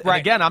this it? Right.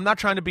 And again, I'm not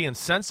trying to be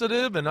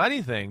insensitive and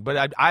anything,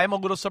 but I am a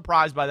little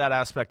surprised by that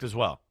aspect as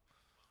well.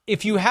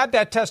 If you had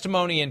that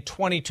testimony in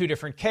 22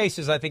 different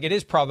cases, I think it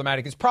is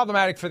problematic. It's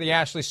problematic for the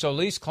Ashley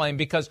Solis claim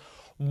because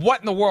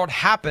what in the world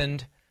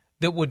happened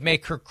that would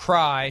make her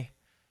cry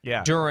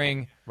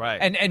during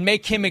and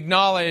make him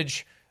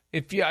acknowledge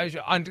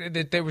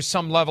that there was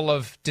some level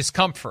of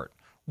discomfort?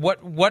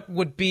 What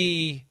would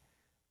be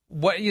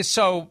when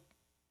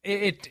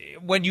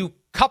you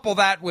couple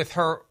that with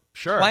her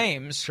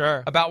claims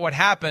about what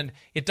happened,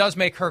 it does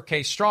make her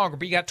case stronger,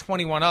 but you got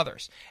 21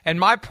 others. And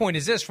my point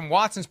is this, from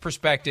Watson's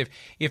perspective,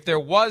 if there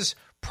was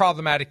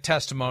problematic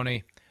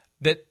testimony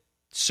that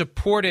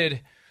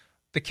supported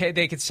the case,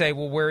 they could say,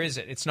 well, where is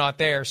it? It's not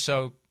there,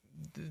 so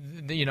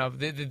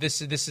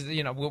this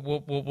is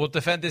we'll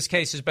defend this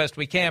case as best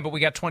we can, but we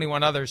got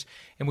 21 others,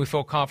 and we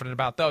feel confident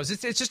about those.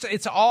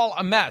 It's all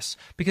a mess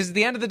because at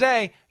the end of the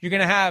day, you're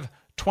going to have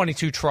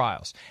 22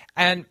 trials,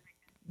 and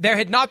there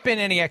had not been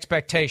any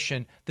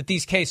expectation that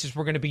these cases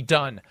were going to be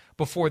done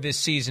before this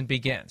season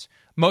begins.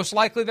 Most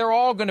likely, they're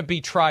all going to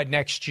be tried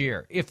next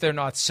year if they're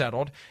not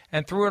settled.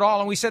 And through it all,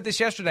 and we said this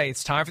yesterday,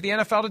 it's time for the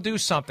NFL to do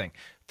something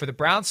for the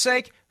Browns'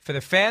 sake, for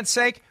the fans'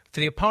 sake,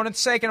 for the opponent's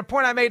sake. And a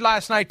point I made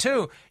last night,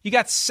 too, you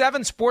got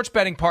 7 sports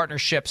betting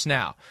partnerships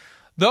now.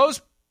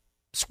 Those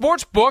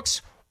sports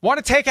books want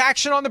to take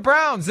action on the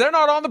Browns. They're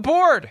not on the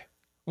board.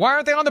 Why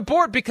aren't they on the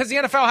board? Because the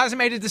NFL hasn't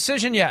made a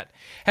decision yet.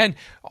 And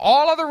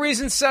all other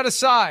reasons set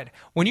aside,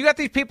 when you got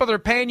these people that are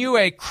paying you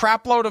a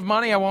crap load of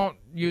money, I won't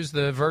use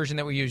the version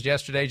that we used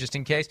yesterday just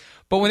in case,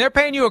 but when they're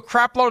paying you a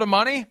crap load of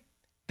money,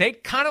 they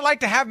kind of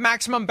like to have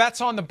maximum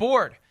bets on the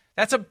board.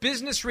 That's a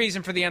business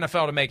reason for the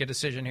NFL to make a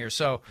decision here.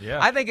 So yeah.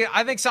 I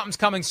think something's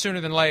coming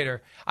sooner than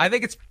later. I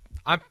think it's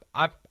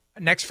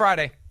next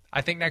Friday.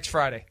 I think next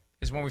Friday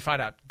is when we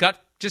find out.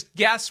 Just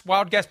guess,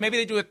 wild guess. Maybe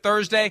they do it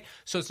Thursday,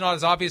 so it's not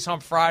as obvious on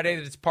Friday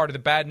that it's part of the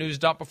bad news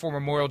dump before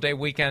Memorial Day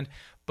weekend.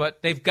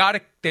 But they've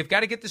got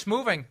to get this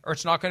moving, or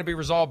it's not going to be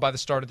resolved by the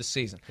start of the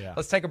season. Yeah.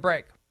 Let's take a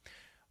break.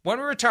 When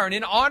we return,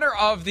 in honor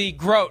of the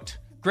GROAT,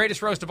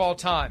 greatest roast of all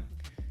time,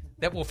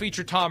 that will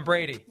feature Tom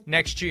Brady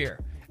next year,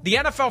 the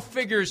NFL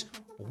figures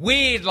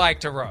we'd like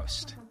to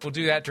roast. We'll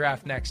do that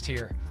draft next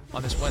here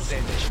on this Wednesday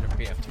edition of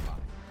PFT Live.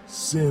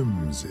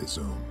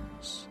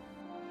 Simsisms.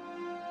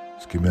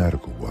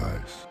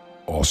 Schematical-wise,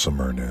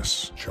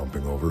 awesomeness,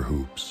 jumping over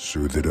hoops,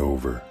 soothe it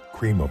over,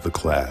 cream of the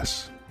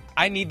class.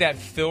 I need that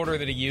filter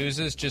that he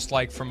uses just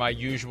like for my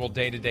usual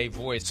day-to-day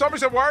voice. Somebody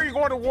said, why are you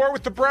going to war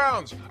with the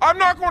Browns? I'm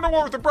not going to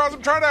war with the Browns.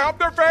 I'm trying to help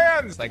their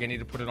fans. Like I need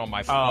to put it on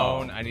my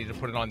phone. I need to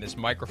put it on this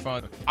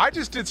microphone. I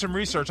just did some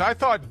research. I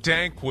thought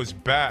dank was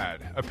bad.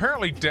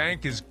 Apparently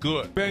dank is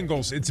good.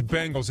 Bengals. It's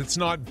Bengals. It's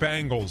not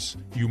Bengals,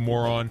 you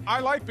moron.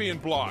 I like being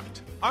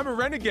blocked. I'm a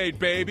renegade,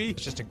 baby.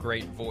 It's just a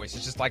great voice.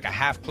 It's just like a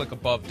half click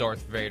above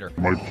Darth Vader.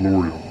 Mike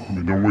Florio. I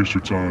mean, don't waste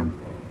your time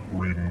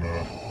reading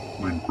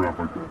crap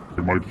like that.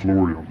 Hey, Mike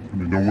Florio. I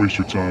mean, don't waste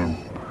your time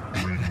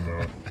reading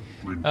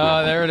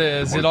there it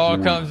is. It all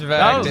comes back.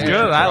 That was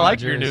good. I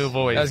like your new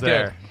voice. That's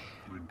there.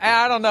 Good.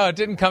 I don't know. It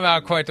didn't come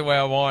out quite the way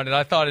I wanted.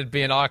 I thought it'd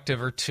be an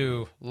octave or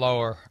two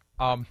lower.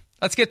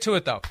 Let's get to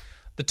it, though.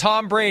 The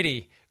Tom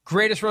Brady,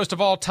 greatest roast of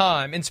all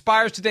time,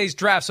 inspires today's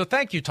draft. So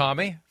thank you,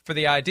 Tommy, for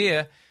the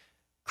idea.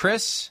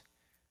 Chris,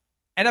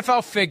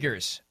 NFL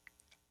figures,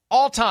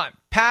 all time,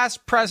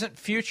 past, present,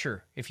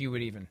 future, if you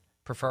would even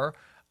prefer.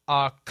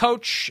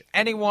 Coach,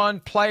 anyone,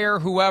 player,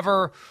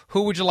 whoever,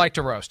 who would you like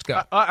to roast?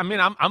 Go. I'm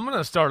going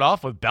to start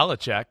off with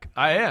Belichick.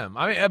 I am.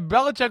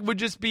 Belichick would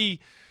just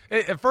be,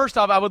 first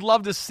off, I would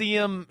love to see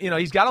him,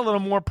 he's got a little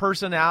more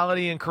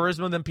personality and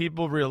charisma than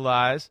people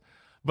realize,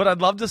 but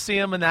I'd love to see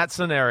him in that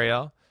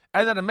scenario.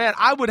 And then, man,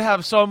 I would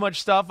have so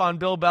much stuff on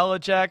Bill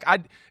Belichick.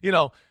 I'd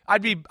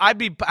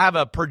have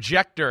a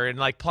projector and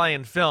like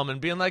playing film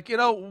and being like,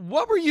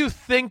 what were you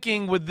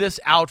thinking with this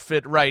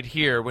outfit right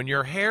here when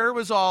your hair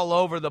was all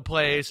over the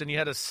place and you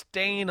had a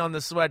stain on the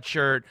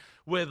sweatshirt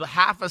with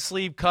half a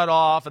sleeve cut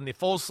off and the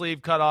full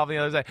sleeve cut off on the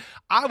other side?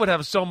 I would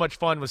have so much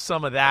fun with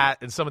some of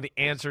that and some of the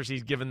answers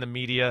he's given the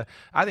media.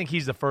 I think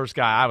he's the first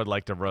guy I would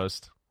like to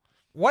roast.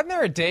 Wasn't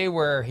there a day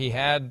where he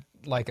had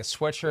like a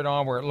sweatshirt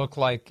on where it looked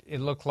like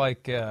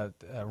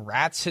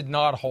rats had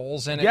gnawed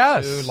holes in it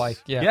too?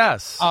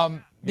 Yes.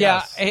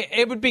 Yeah,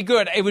 it would be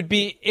good. It would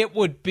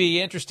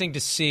be interesting to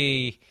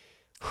see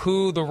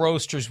who the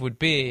roasters would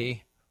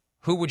be,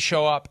 who would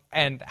show up,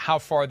 and how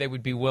far they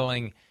would be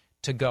willing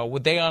to go.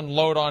 Would they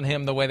unload on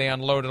him the way they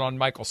unloaded on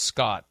Michael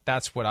Scott?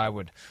 That's what I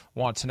would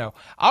want to know.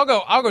 I'll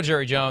go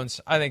Jerry Jones.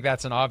 I think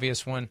that's an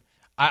obvious one.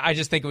 I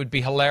just think it would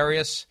be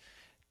hilarious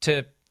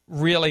to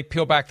really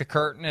peel back the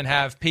curtain and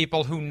have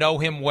people who know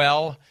him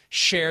well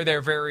share their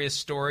various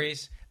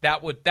stories.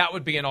 That would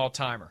be an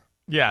all-timer.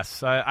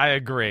 Yes, I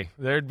agree.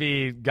 That would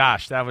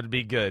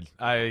be good.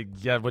 I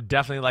would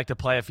definitely like to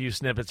play a few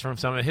snippets from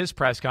some of his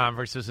press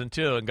conferences and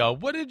go,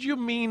 what did you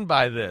mean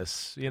by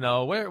this?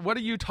 What are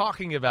you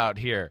talking about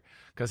here?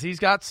 Because he's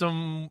got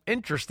some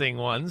interesting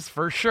ones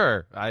for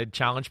sure. I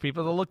challenge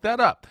people to look that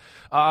up.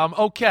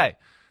 Okay,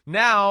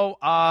 now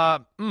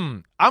I'm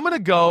going to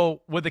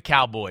go with the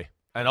cowboy.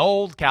 An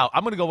old cow.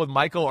 I'm going to go with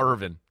Michael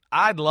Irvin.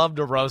 I'd love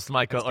to roast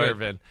Michael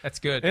Irvin. That's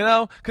good.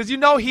 Because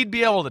he'd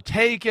be able to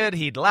take it.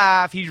 He'd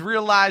laugh. He'd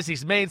realize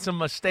he's made some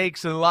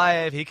mistakes in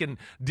life. He can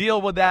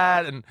deal with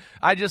that. And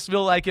I just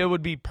feel like it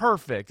would be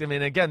perfect. I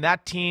mean, again,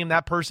 that team,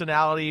 that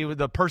personality,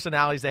 the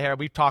personalities they have,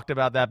 we've talked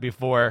about that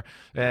before.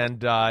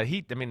 And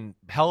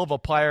hell of a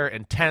player,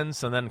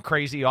 intense, and then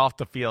crazy off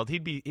the field.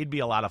 He'd be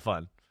a lot of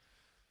fun.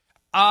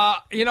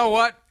 You know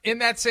what? In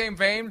that same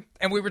vein,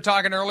 and we were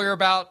talking earlier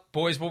about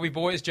Boys Will Be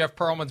Boys, Jeff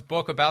Pearlman's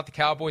book about the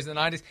Cowboys in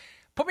the 90s.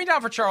 Put me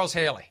down for Charles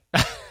Haley.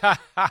 And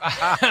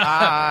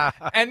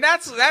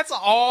that's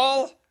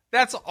all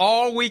That's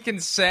all we can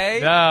say?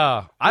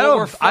 No. I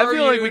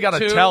feel like we got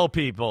to tell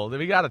people.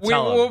 We got to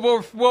tell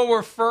them. We'll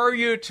refer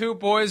you to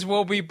Boys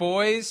Will Be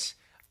Boys.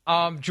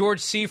 George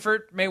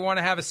Seifert may want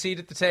to have a seat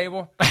at the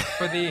table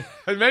for the.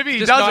 Maybe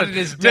he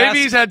doesn't. Maybe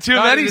he's had too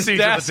many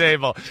seats at the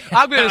table.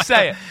 I'm going to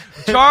say it.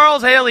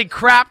 Charles Haley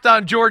crapped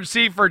on George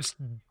Seifert's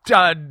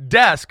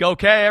desk.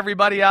 Okay,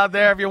 everybody out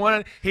there, if you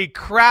want it, he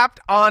crapped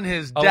on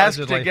his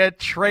desk to get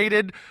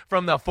traded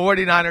from the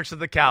 49ers to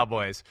the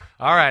Cowboys.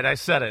 All right, I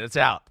said it. It's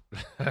out.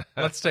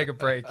 Let's take a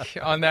break.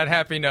 On that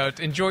happy note,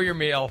 enjoy your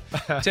meal.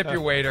 Tip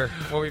your waiter.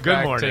 We'll be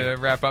back to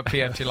wrap up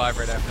PFT Live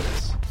right after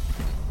this.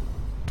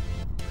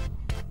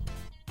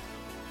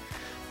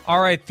 All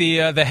right,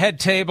 the head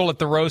table at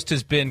the roast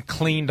has been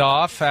cleaned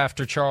off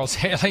after Charles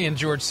Haley and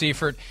George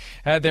Seifert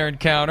had their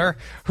encounter.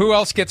 Who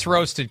else gets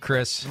roasted,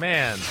 Chris?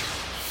 Man,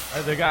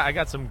 I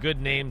got some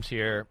good names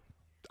here.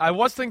 I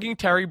was thinking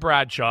Terry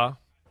Bradshaw,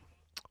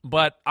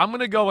 but I'm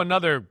going to go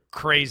another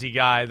crazy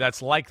guy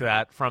that's like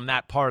that from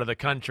that part of the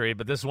country,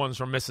 but this one's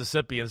from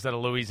Mississippi instead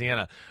of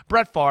Louisiana.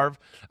 Brett Favre,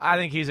 I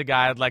think he's a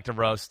guy I'd like to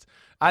roast.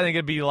 I think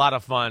it'd be a lot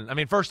of fun. I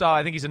mean, first off,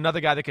 I think he's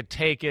another guy that could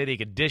take it. He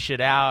could dish it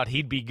out.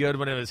 He'd be good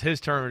when it was his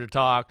turn to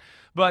talk.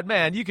 But,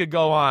 man, you could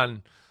go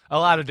on a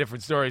lot of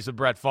different stories with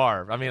Brett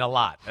Favre. I mean, a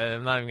lot.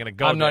 I'm not even going to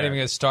go there. I'm not even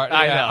going to start.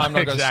 I know. I'm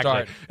not going to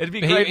start. It'd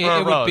be great for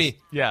a roast.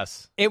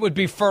 Yes. It would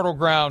be fertile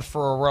ground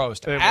for a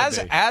roast.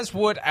 As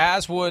would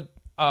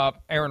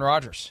Aaron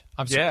Rodgers.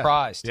 I'm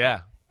surprised.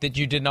 Yeah. That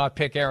you did not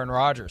pick Aaron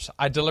Rodgers.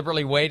 I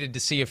deliberately waited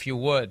to see if you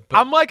would. But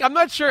I'm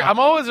not sure.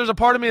 There's a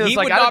part of me that's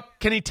like,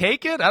 can he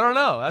take it? I don't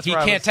know. He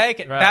can't take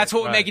it. That's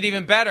what would make it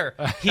even better.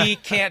 He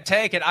can't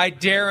take it. I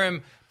dare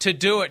him to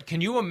do it.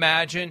 Can you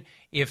imagine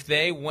if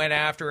they went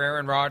after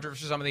Aaron Rodgers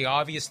for some of the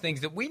obvious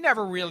things that we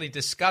never really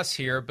discuss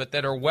here, but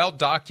that are well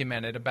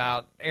documented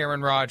about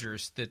Aaron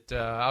Rodgers? That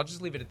I'll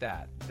just leave it at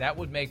that. That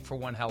would make for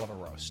one hell of a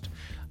roast.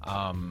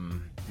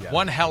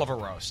 One hell of a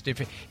roast.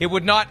 It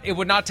would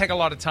not take a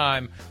lot of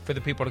time for the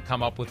people to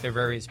come up with their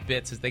various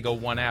bits as they go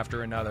one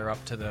after another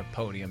up to the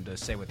podium to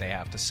say what they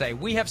have to say.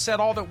 We have said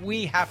all that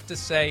we have to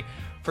say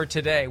for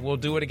today. We'll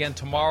do it again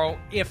tomorrow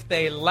if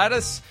they let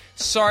us.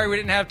 Sorry we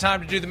didn't have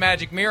time to do the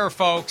magic mirror,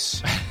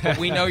 folks, but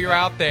we know you're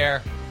out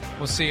there.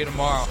 We'll see you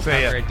tomorrow. Have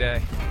a great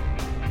day.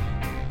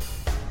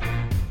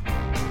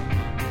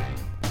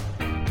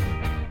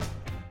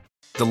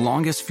 The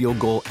longest field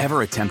goal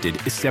ever attempted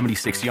is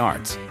 76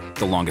 yards.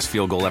 The longest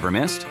field goal ever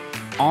missed?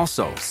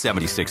 Also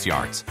 76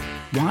 yards.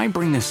 Why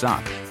bring this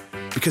up?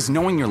 Because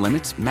knowing your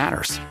limits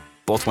matters,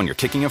 both when you're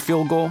kicking a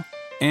field goal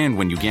and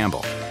when you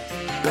gamble.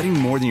 Betting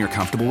more than you're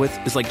comfortable with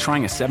is like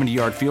trying a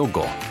 70-yard field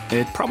goal.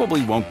 It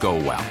probably won't go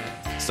well.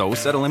 So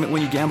set a limit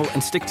when you gamble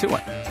and stick to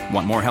it.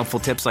 Want more helpful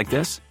tips like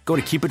this? Go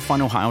to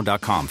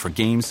keepitfunohio.com for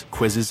games,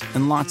 quizzes,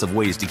 and lots of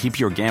ways to keep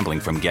your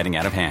gambling from getting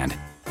out of hand.